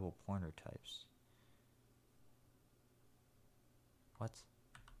 Incompatible pointer types. What?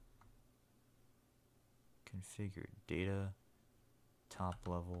 Configured data, top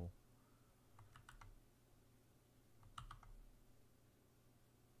level.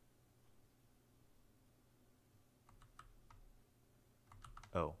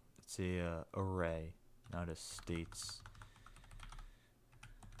 Oh, it's a array, not a states.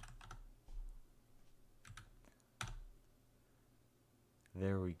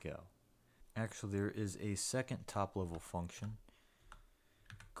 There we go. Actually, there is a second top level function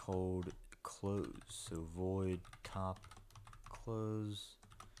called close. So void top close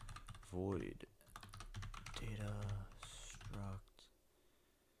void data struct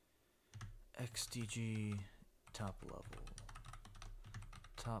xdg top level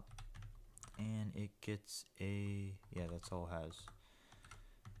top, and it gets a, yeah, that's all it has.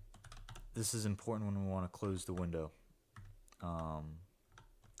 This is important when we want to close the window,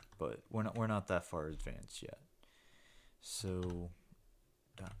 but we're not that far advanced yet. So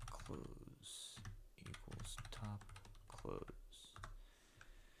dot close equals top close.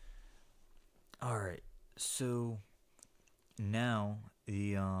 All right, so now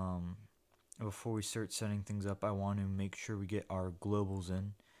the before we start setting things up, I want to make sure we get our globals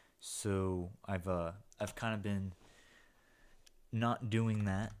in. So I've kind of been not doing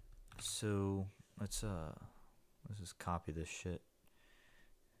that. So let's just copy this shit.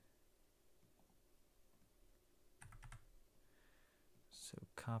 So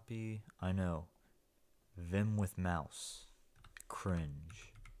copy, I know, Vim with mouse,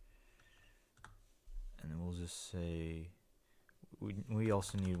 cringe. And then we'll just say, we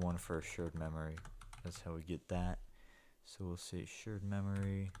also need one for shared memory. That's how we get that. So we'll say shared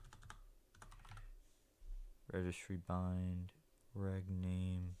memory, registry bind, reg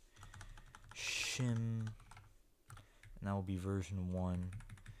name, shim, and that will be version 1.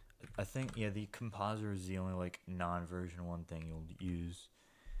 I think, yeah, the compositor is the only like non-version 1 thing you'll use.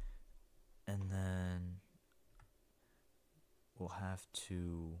 And then we'll have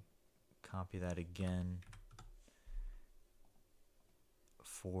to copy that again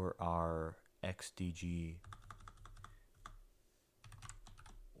for our xdg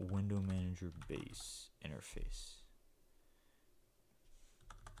window manager base interface.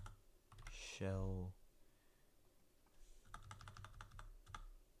 Shell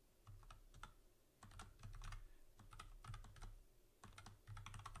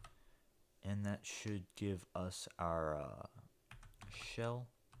and that should give us our shell.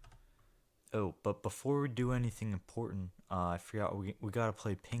 Oh, but before we do anything important, I forgot we gotta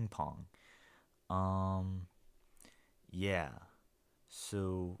play ping pong. Yeah.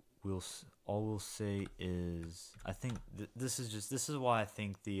 So all we'll say is, I think this is why I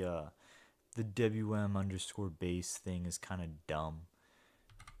think the WM underscore base thing is kind of dumb.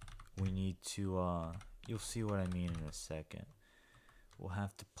 We need to you'll see what I mean in a second. We'll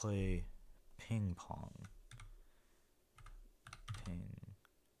have to play ping pong.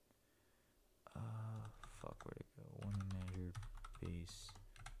 Fuck, where'd it go? One measure base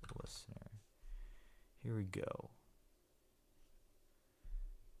listener. Here we go.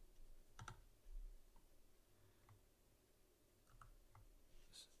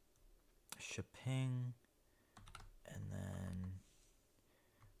 Shaping, and then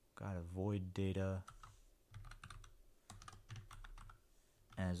got a void data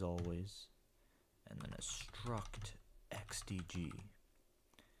as always, and then a struct xdg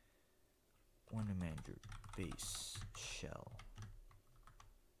window manager base shell,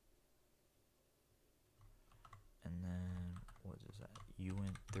 and then what is that?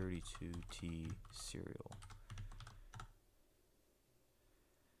 uint32t serial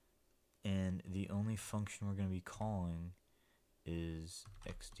and the only function we're going to be calling is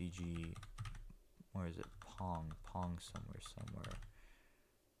xdg, where is it, pong somewhere,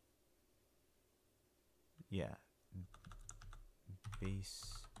 yeah, base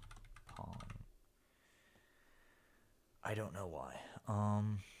pong. I don't know why.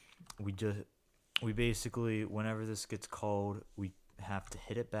 We basically, whenever this gets called, we have to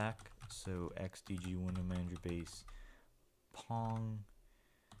hit it back. So xdg window manager base pong,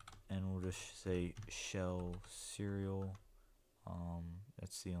 and we'll just say shell serial.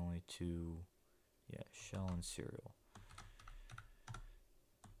 That's the only two, yeah, shell and serial.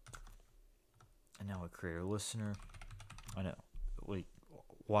 And now we create a listener. I know, like,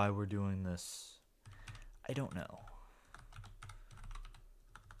 why we're doing this, I don't know.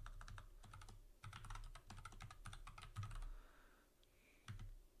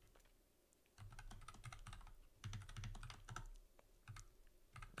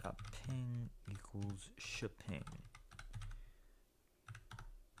 Got ping equals shipping.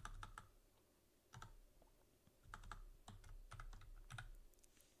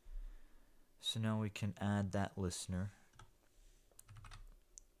 So now we can add that listener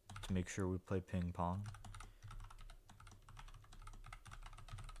to make sure we play ping pong.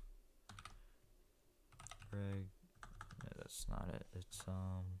 Reg, no, that's not it. It's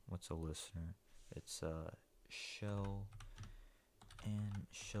what's a listener? It's shell and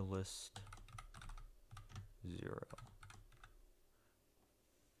shell list 0.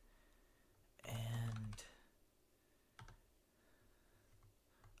 And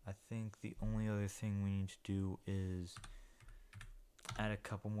I think the only other thing we need to do is add a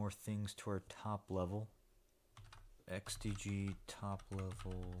couple more things to our top level. xdg top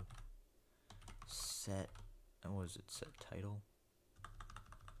level set, what is it, set title?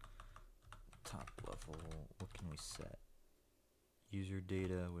 Top level, what can we set? User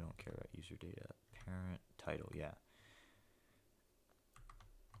data, we don't care about user data. Parent title, yeah.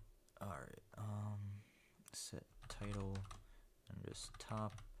 Alright, set title and just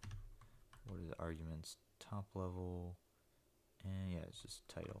top, what are the arguments? Top level, and yeah, it's just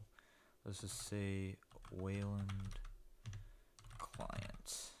title. Let's just say Wayland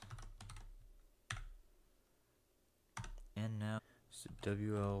client. And now so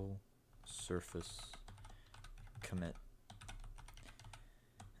WL surface commit.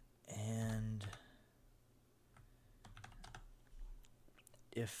 And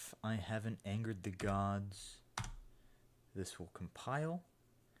if I haven't angered the gods, this will compile,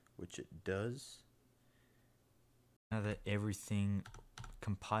 which it does. Now that everything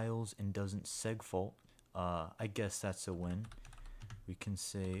compiles and doesn't segfault, I guess that's a win. We can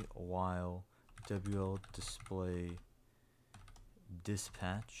say while WL display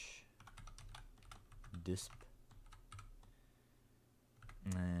dispatch disp,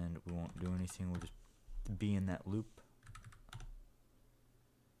 and we won't do anything, we'll just be in that loop.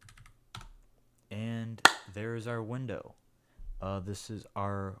 And there's our window. This is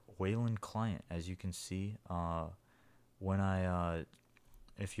our Wayland client, as you can see. When I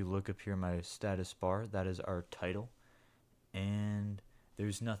if you look up here in my status bar, that is our title, and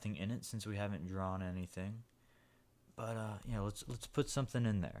there's nothing in it since we haven't drawn anything. But yeah, let's put something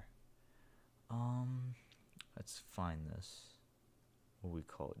in there. Let's find this. What we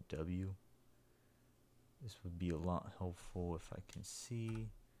call it, W. This would be a lot helpful if I can see.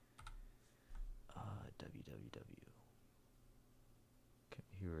 www. Okay,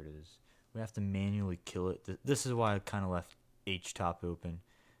 here it is. We have to manually kill it. This is why I kind of left htop open,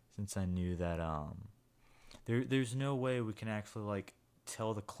 since I knew that there's no way we can actually like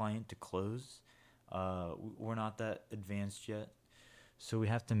tell the client to close. We're not that advanced yet, so we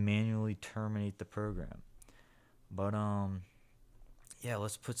have to manually terminate the program. But yeah,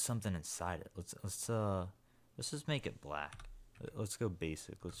 let's put something inside it. Let's just make it black. Let's go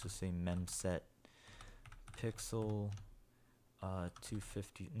basic. Let's just say memset pixel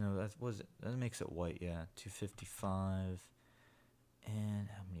 250. No, that was it. That makes it white. Yeah, 255. And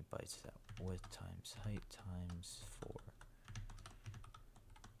how many bytes is that? Width times height times 4.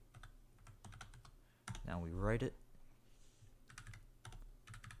 Now we write it,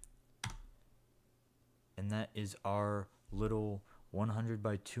 and that is our little 100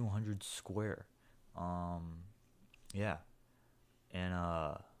 by 200 square. Yeah, and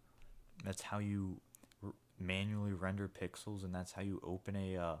that's how you manually render pixels, and that's how you open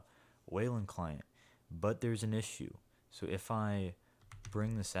a Wayland client. But there's an issue. So if I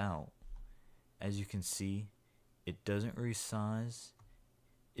bring this out, as you can see, it doesn't resize.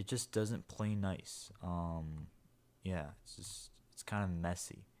 It just doesn't play nice. Yeah, it's kind of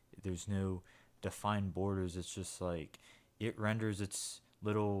messy. There's no defined borders. It's just like it renders its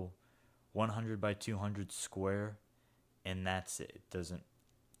little 100 by 200 square, and that's it. It doesn't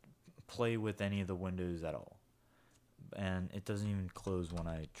play with any of the windows at all, and it doesn't even close when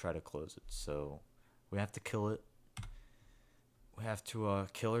I try to close it. So we have to kill it. We have to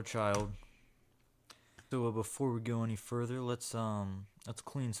kill our child. So before we go any further, let's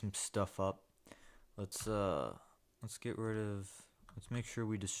clean some stuff up. Let's get rid of. Let's make sure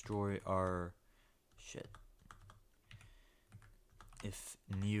we destroy our shit. If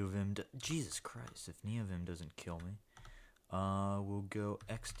NeoVim, Jesus Christ, if NeoVim doesn't kill me, we'll go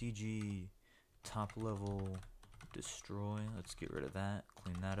XDG top level destroy. Let's get rid of that.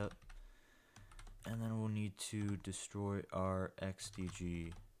 Clean that up. And then we'll need to destroy our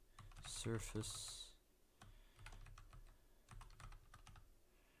XDG surface.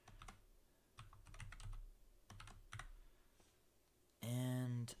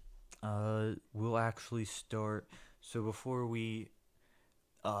 And we'll actually start. So before we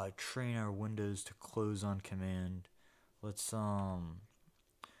train our windows to close on command, let's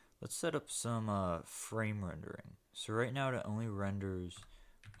set up some frame rendering. So right now it only renders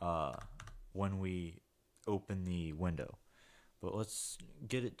when we open the window, but let's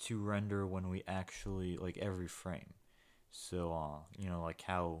get it to render when we actually, like, every frame. So you know, like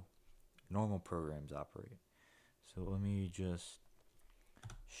how normal programs operate. So let me just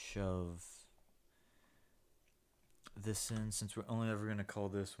shove this in, since we're only ever going to call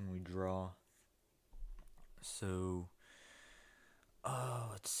this when we draw. So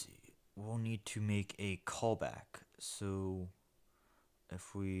let's see, we'll need to make a callback. So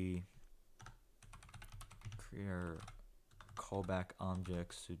if we create our callback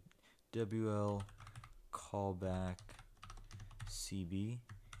object, so WL callback CB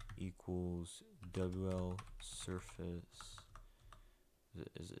equals WL surface.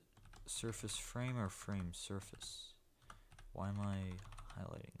 Is it surface frame or frame surface? Why am I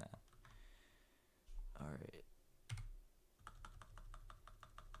highlighting that? Alright.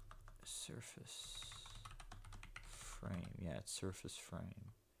 Surface frame. Yeah, it's surface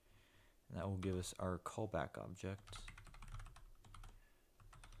frame. And that will give us our callback object.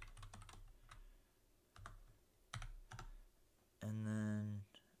 And then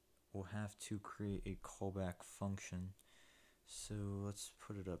we'll have to create a callback function. So let's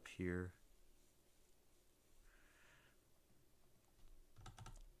put it up here.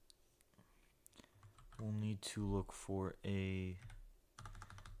 We'll need to look for a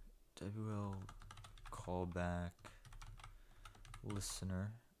WL callback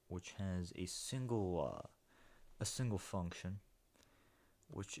listener, which has a single function,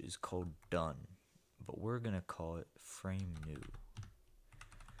 which is called done, but we're gonna call it frame new,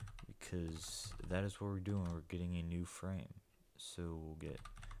 because that is what we're doing. We're getting a new frame. So we'll get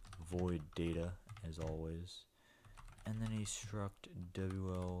void data as always, and then a struct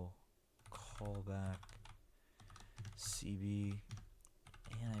WL callback CB,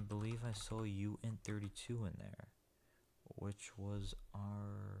 and I believe I saw uint32 in there, which was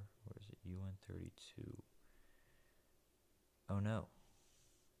our, where is it, uint32? Oh no,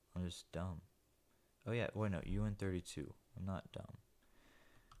 I'm just dumb. Oh yeah, wait, no, uint32. I'm not dumb.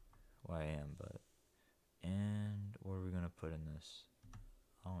 Well, I am, but. And what are we going to put in this?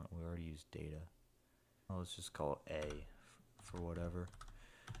 I don't know, we already used data. Well, let's just call it A for whatever.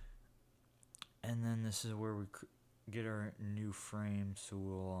 And then this is where we get our new frame, so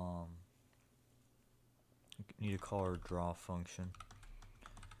we'll need to call our draw function.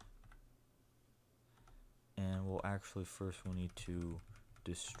 And we'll actually first we'll need to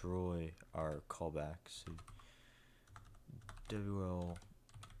destroy our callback. So WL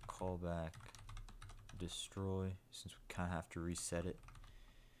callback destroy, since we kind of have to reset it.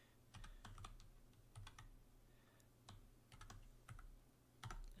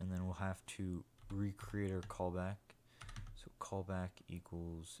 And then we'll have to recreate our callback. So callback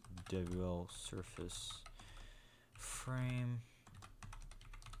equals WL surface frame.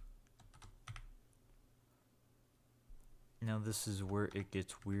 Now this is where it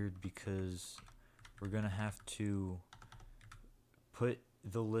gets weird, because we're gonna have to put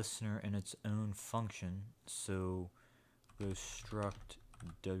the listener in its own function. So go struct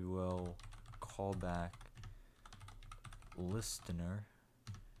WL callback listener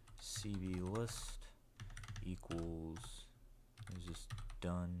CB list equals, is just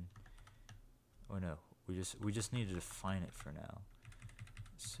done. Oh no, we just need to define it for now.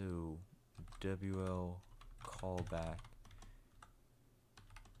 So WL callback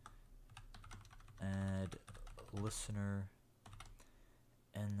add listener,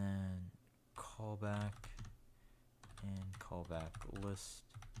 and then callback and callback list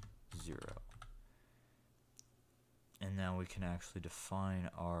 0. And now we can actually define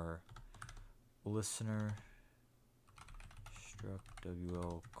our listener struct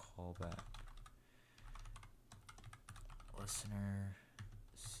wl callback listener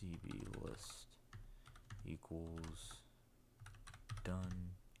cb list equals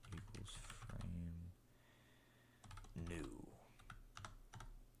done equals frame new,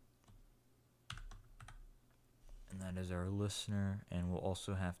 and that is our listener, and we'll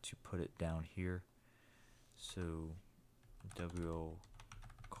also have to put it down here. So wl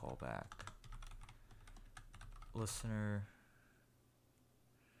callback listener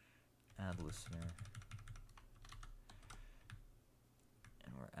add listener,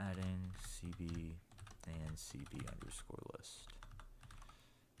 and we're adding cb and cb underscore list.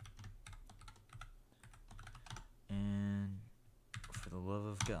 And for the love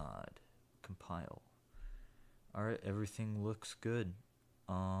of God, compile. Alright, everything looks good.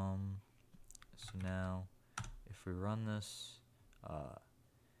 So now if we run this,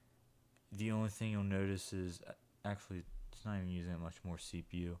 the only thing you'll notice is actually it's not even using that much more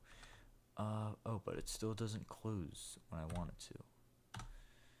CPU. Oh, but it still doesn't close when I want it to.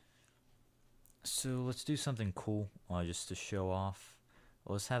 So let's do something cool, just to show off.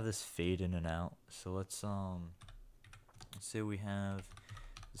 Let's have this fade in and out. So let's say we have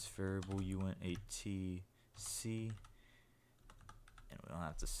this variable unatc, and we don't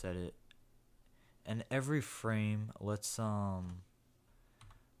have to set it. And every frame, let's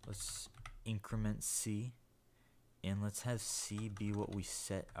increment c, and let's have c be what we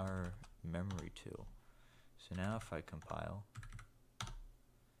set our memory to. So now if I compile,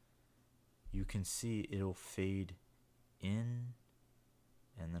 you can see it'll fade in,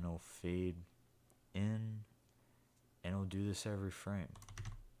 and then it'll fade in, and it'll do this every frame.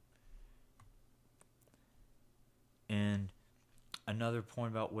 And another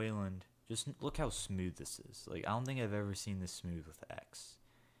point about Wayland, just look how smooth this is. Like, I don't think I've ever seen this smooth with X.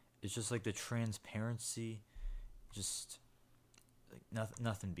 It's just like the transparency, just like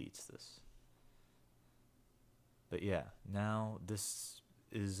nothing beats this. But yeah, now this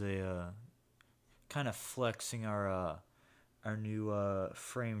is a kind of flexing our new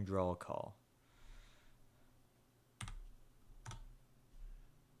frame draw call.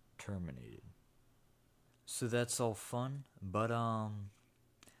 Terminated. So that's all fun, but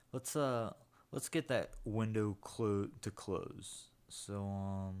let's get that window to close.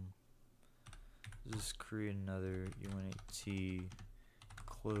 So just create another unat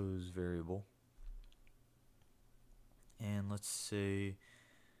close variable, and let's say,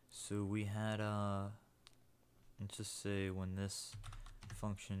 so we had let's just say when this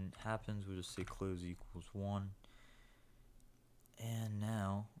function happens, we'll just say close equals 1, and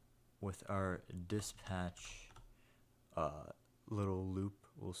now with our dispatch little loop,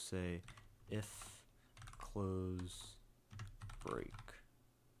 we'll say if close break.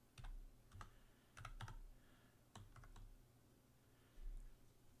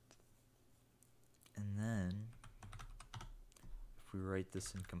 And then if we write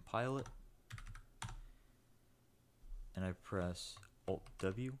this and compile it, and I press Alt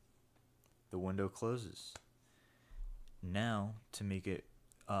W, the window closes. Now to make it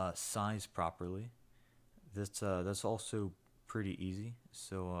size properly, that's also pretty easy.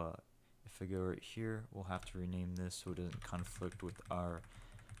 So if I go right here, we'll have to rename this so it doesn't conflict with our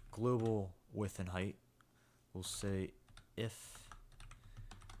global width and height. We'll say if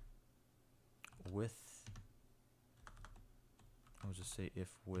width, I'll just say if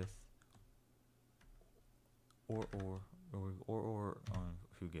width or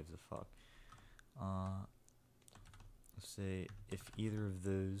who gives a fuck. Let's say if either of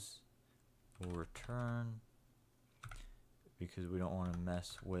those will return, because we don't want to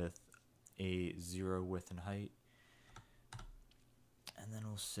mess with a 0 width and height. And then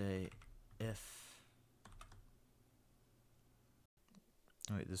we'll say if,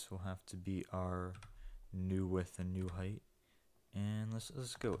 wait, this will have to be our new width and new height. And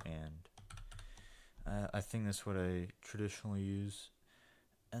let's go and. I think that's what I traditionally use.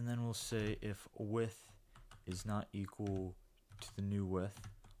 And then we'll say if width is not equal to the new width,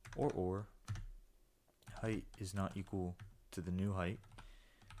 or height is not equal to the new height,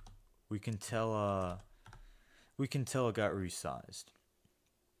 we can tell it got resized.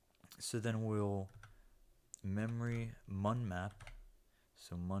 So then we'll memory munmap.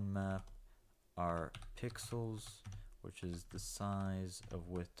 So munmap our pixels, which is the size of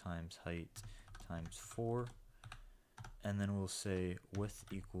width times height times 4, and then we'll say width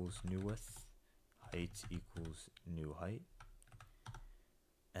equals new width, height equals new height,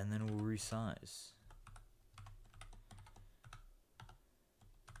 and then we'll resize.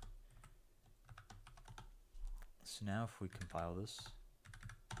 So now if we compile this,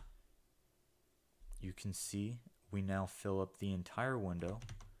 you can see we now fill up the entire window,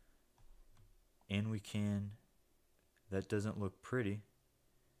 and we can, that doesn't look pretty.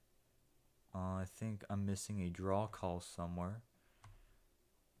 I think I'm missing a draw call somewhere.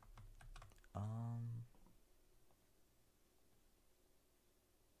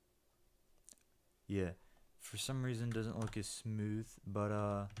 Yeah, for some reason it doesn't look as smooth,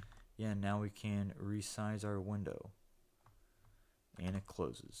 but yeah, now we can resize our window, and it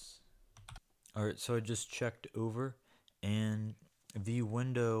closes. Alright, so I just checked over, and the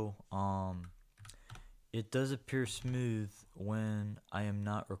window, it does appear smooth when I am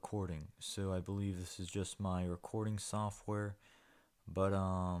not recording. So I believe this is just my recording software, but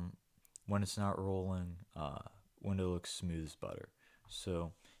when it's not rolling, window looks smooth as butter.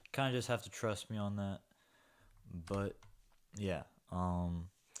 So kind of just have to trust me on that. But yeah,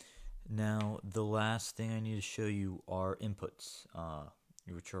 now the last thing I need to show you are inputs,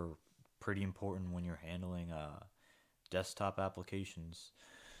 which are pretty important when you're handling desktop applications.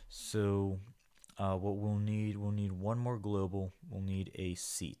 So what we'll need one more global. We'll need a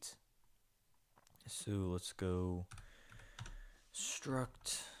seat. So let's go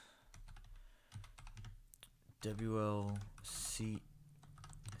struct wl seat,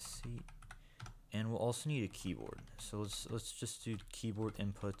 and we'll also need a keyboard. So let's just do keyboard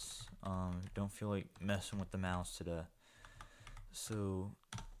inputs. Don't feel like messing with the mouse today. So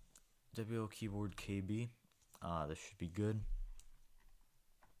wl keyboard KB. This should be good.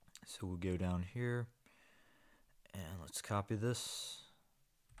 So we'll go down here, and let's copy this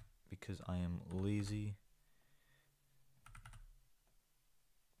because I am lazy.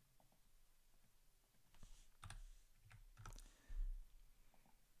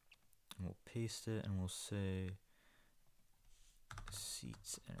 And we'll paste it, and we'll say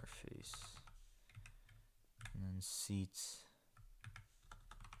seats interface, and then seats,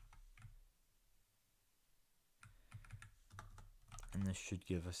 and this should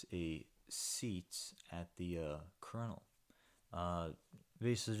give us a seats at the kernel.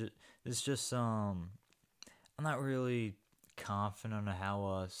 Basically, it's just I'm not really confident on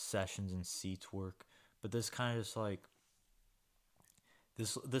how sessions and seats work, but this kind of just like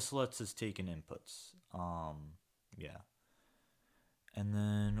this lets us take in inputs. Yeah, and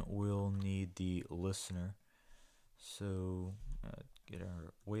then we'll need the listener. So get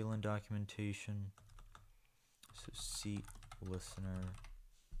our Wayland documentation. So seat listener.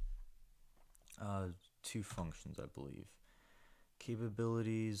 Two functions, I believe.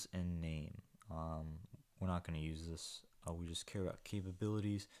 Capabilities and name. We're not going to use this. We just care about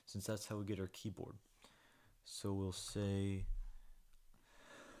capabilities since that's how we get our keyboard. So we'll say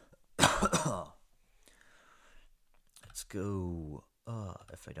let's go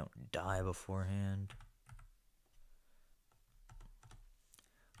if I don't die beforehand,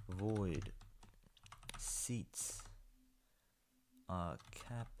 void seats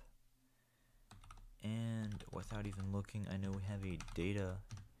cap, and without even looking, I know we have a data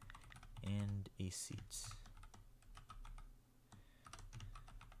and a seats.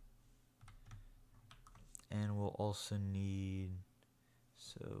 And we'll also need,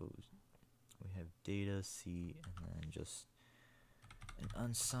 so we have data C and then just an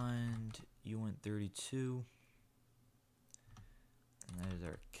unsigned uint32, and that is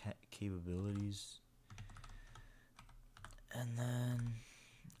our capabilities. And then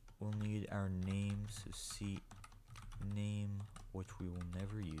we'll need our name, so seat name, which we will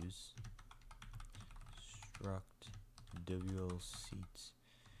never use. Struct wl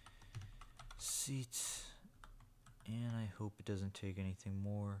seats, and I hope it doesn't take anything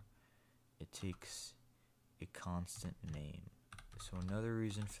more. It takes a constant name. So another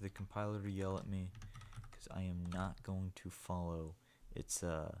reason for the compiler to yell at me, because I am not going to follow its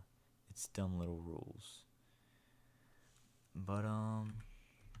dumb little rules. But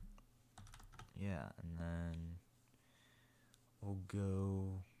yeah, and then we'll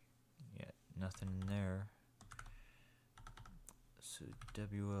go, yeah, nothing in there. So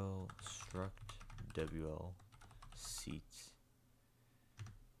wl struct wl seats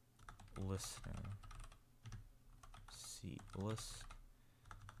listener seat list,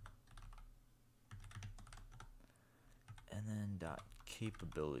 and then dot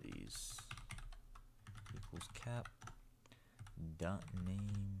capabilities equals cap dot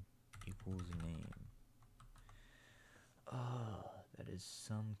name equals name. That is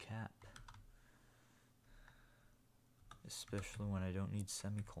some cap, especially when I don't need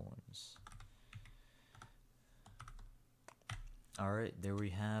semicolons. Alright, there we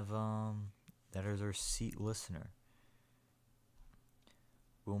have that is our seat listener.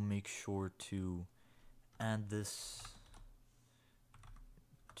 We'll make sure to add this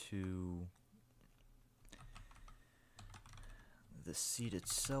to the seat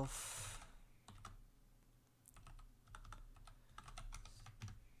itself.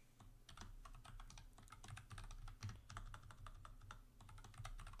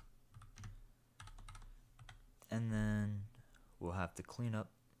 And then we'll have to clean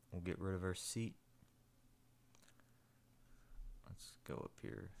up. We'll get rid of our seat. Let's go up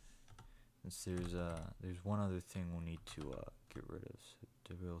here. Since there's one other thing we'll need to get rid of. So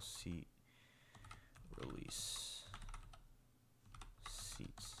DeVault seat release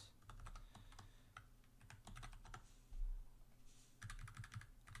seats.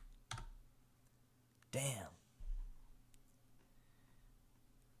 Damn.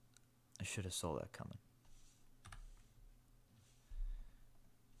 I should have saw that coming.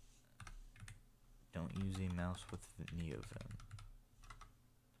 Don't use a mouse with NeoVim.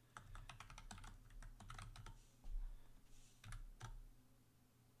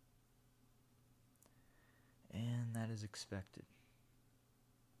 And that is expected.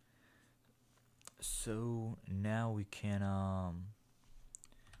 So now we can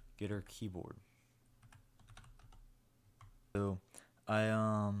get our keyboard. So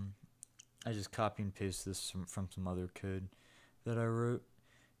I just copy and paste this from some other code that I wrote,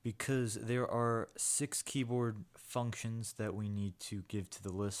 because there are 6 keyboard functions that we need to give to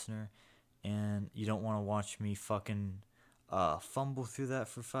the listener, and you don't want to watch me fucking fumble through that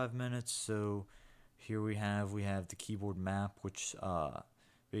for 5 minutes. So here we have the keyboard map, which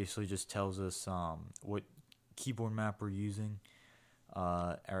basically just tells us what keyboard map we're using.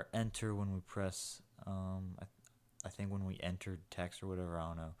 Our enter when we press I think when we enter text or whatever, I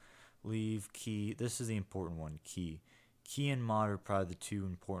don't know. Leave, key. This is the important one, key. Key and mod are probably the 2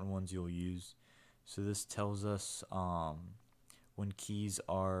 important ones you'll use. So this tells us when keys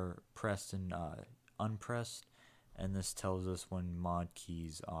are pressed and unpressed, and this tells us when mod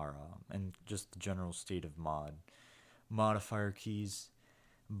keys are and just the general state of modifier keys.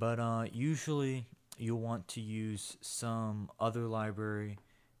 But usually you'll want to use some other library,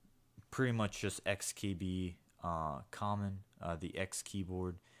 pretty much just XKB common, the X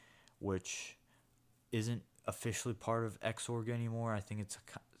keyboard, which isn't officially part of Xorg anymore. I think it's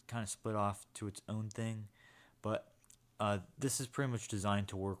kind of split off to its own thing, but this is pretty much designed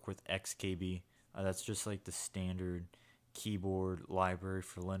to work with XKB. That's just like the standard keyboard library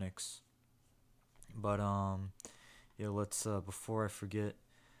for Linux. But yeah, let's before I forget,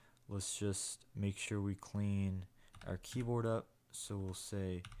 let's just make sure we clean our keyboard up. So we'll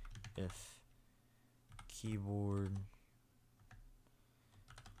say if keyboard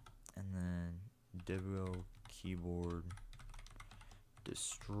and then DeVault keyboard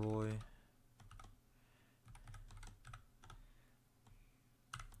destroy.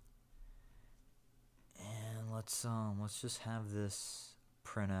 And let's just have this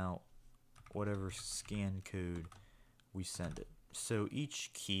print out whatever scan code we send it. So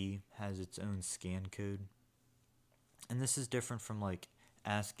each key has its own scan code, and this is different from like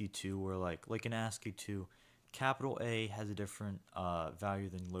ASCII 2, where like in ASCII 2, capital A has a different value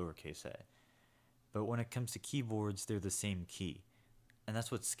than lowercase a. But when it comes to keyboards, they're the same key, and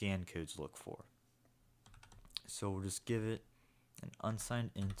that's what scan codes look for. So we'll just give it an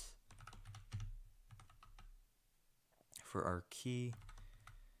unsigned int for our key.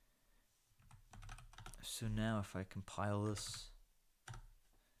 So now if I compile this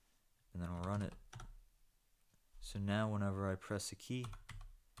and then I'll run it, so now whenever I press a key,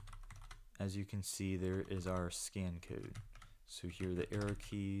 as you can see, there is our scan code. So here are the arrow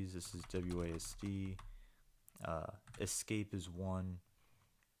keys. This is WASD. Escape is 1.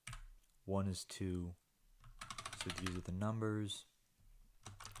 1 is 2. So these are the numbers.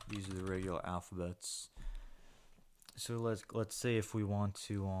 These are the regular alphabets. So let's say if we want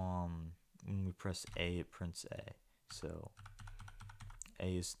to when we press A, it prints A. So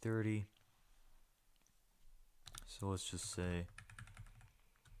A is 30. So let's just say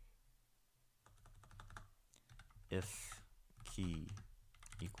if key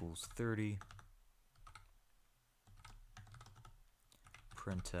equals 30,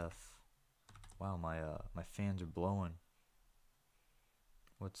 printf. Wow, my fans are blowing.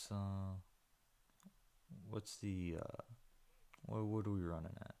 What's the what are we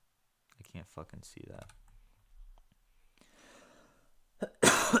running at? I can't fucking see that.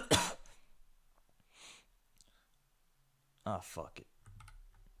 Ah, fuck it.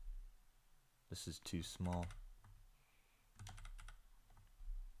 This is too small.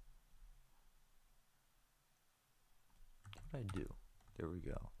 What did I do? There we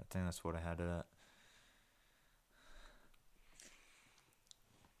go. I think that's what I had it at.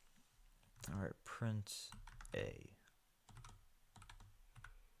 Alright, print A.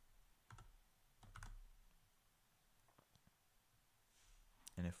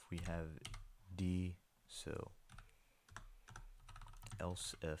 And if we have D, so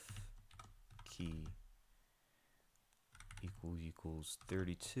else if key equals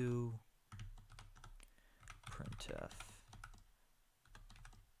 32, printf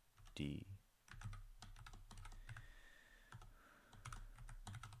D.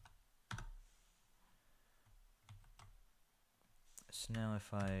 So now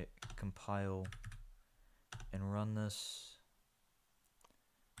if I compile and run this,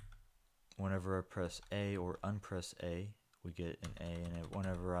 whenever I press A or unpress A, we get an A, and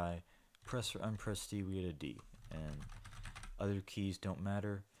whenever I press or unpress D, we get a D. And other keys don't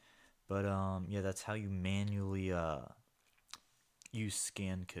matter, but yeah, that's how you manually use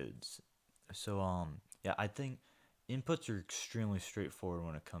scan codes. So yeah, I think inputs are extremely straightforward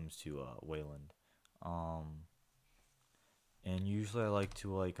when it comes to Wayland. And usually I like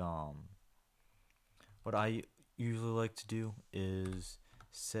to what I usually like to do is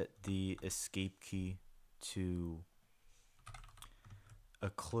set the escape key to a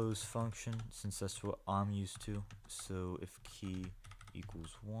close function, since that's what I'm used to. So if key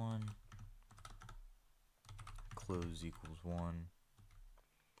equals 1, close equals 1.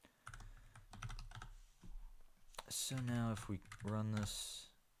 So now if we run this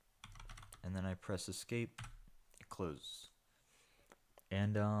and then I press escape, it closes.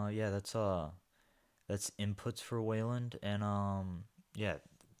 And yeah, that's inputs for Wayland, and yeah,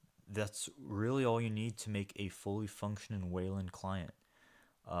 that's really all you need to make a fully functioning Wayland client.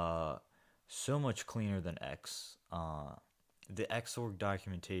 So much cleaner than X. The Xorg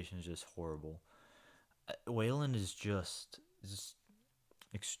documentation is just horrible. Wayland is just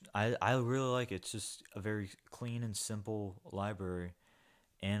I really like it. It's just a very clean and simple library,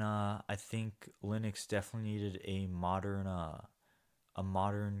 and I think Linux definitely needed a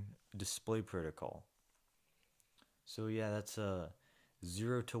modern display protocol. So yeah, that's a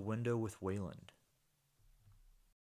 0 to window with Wayland.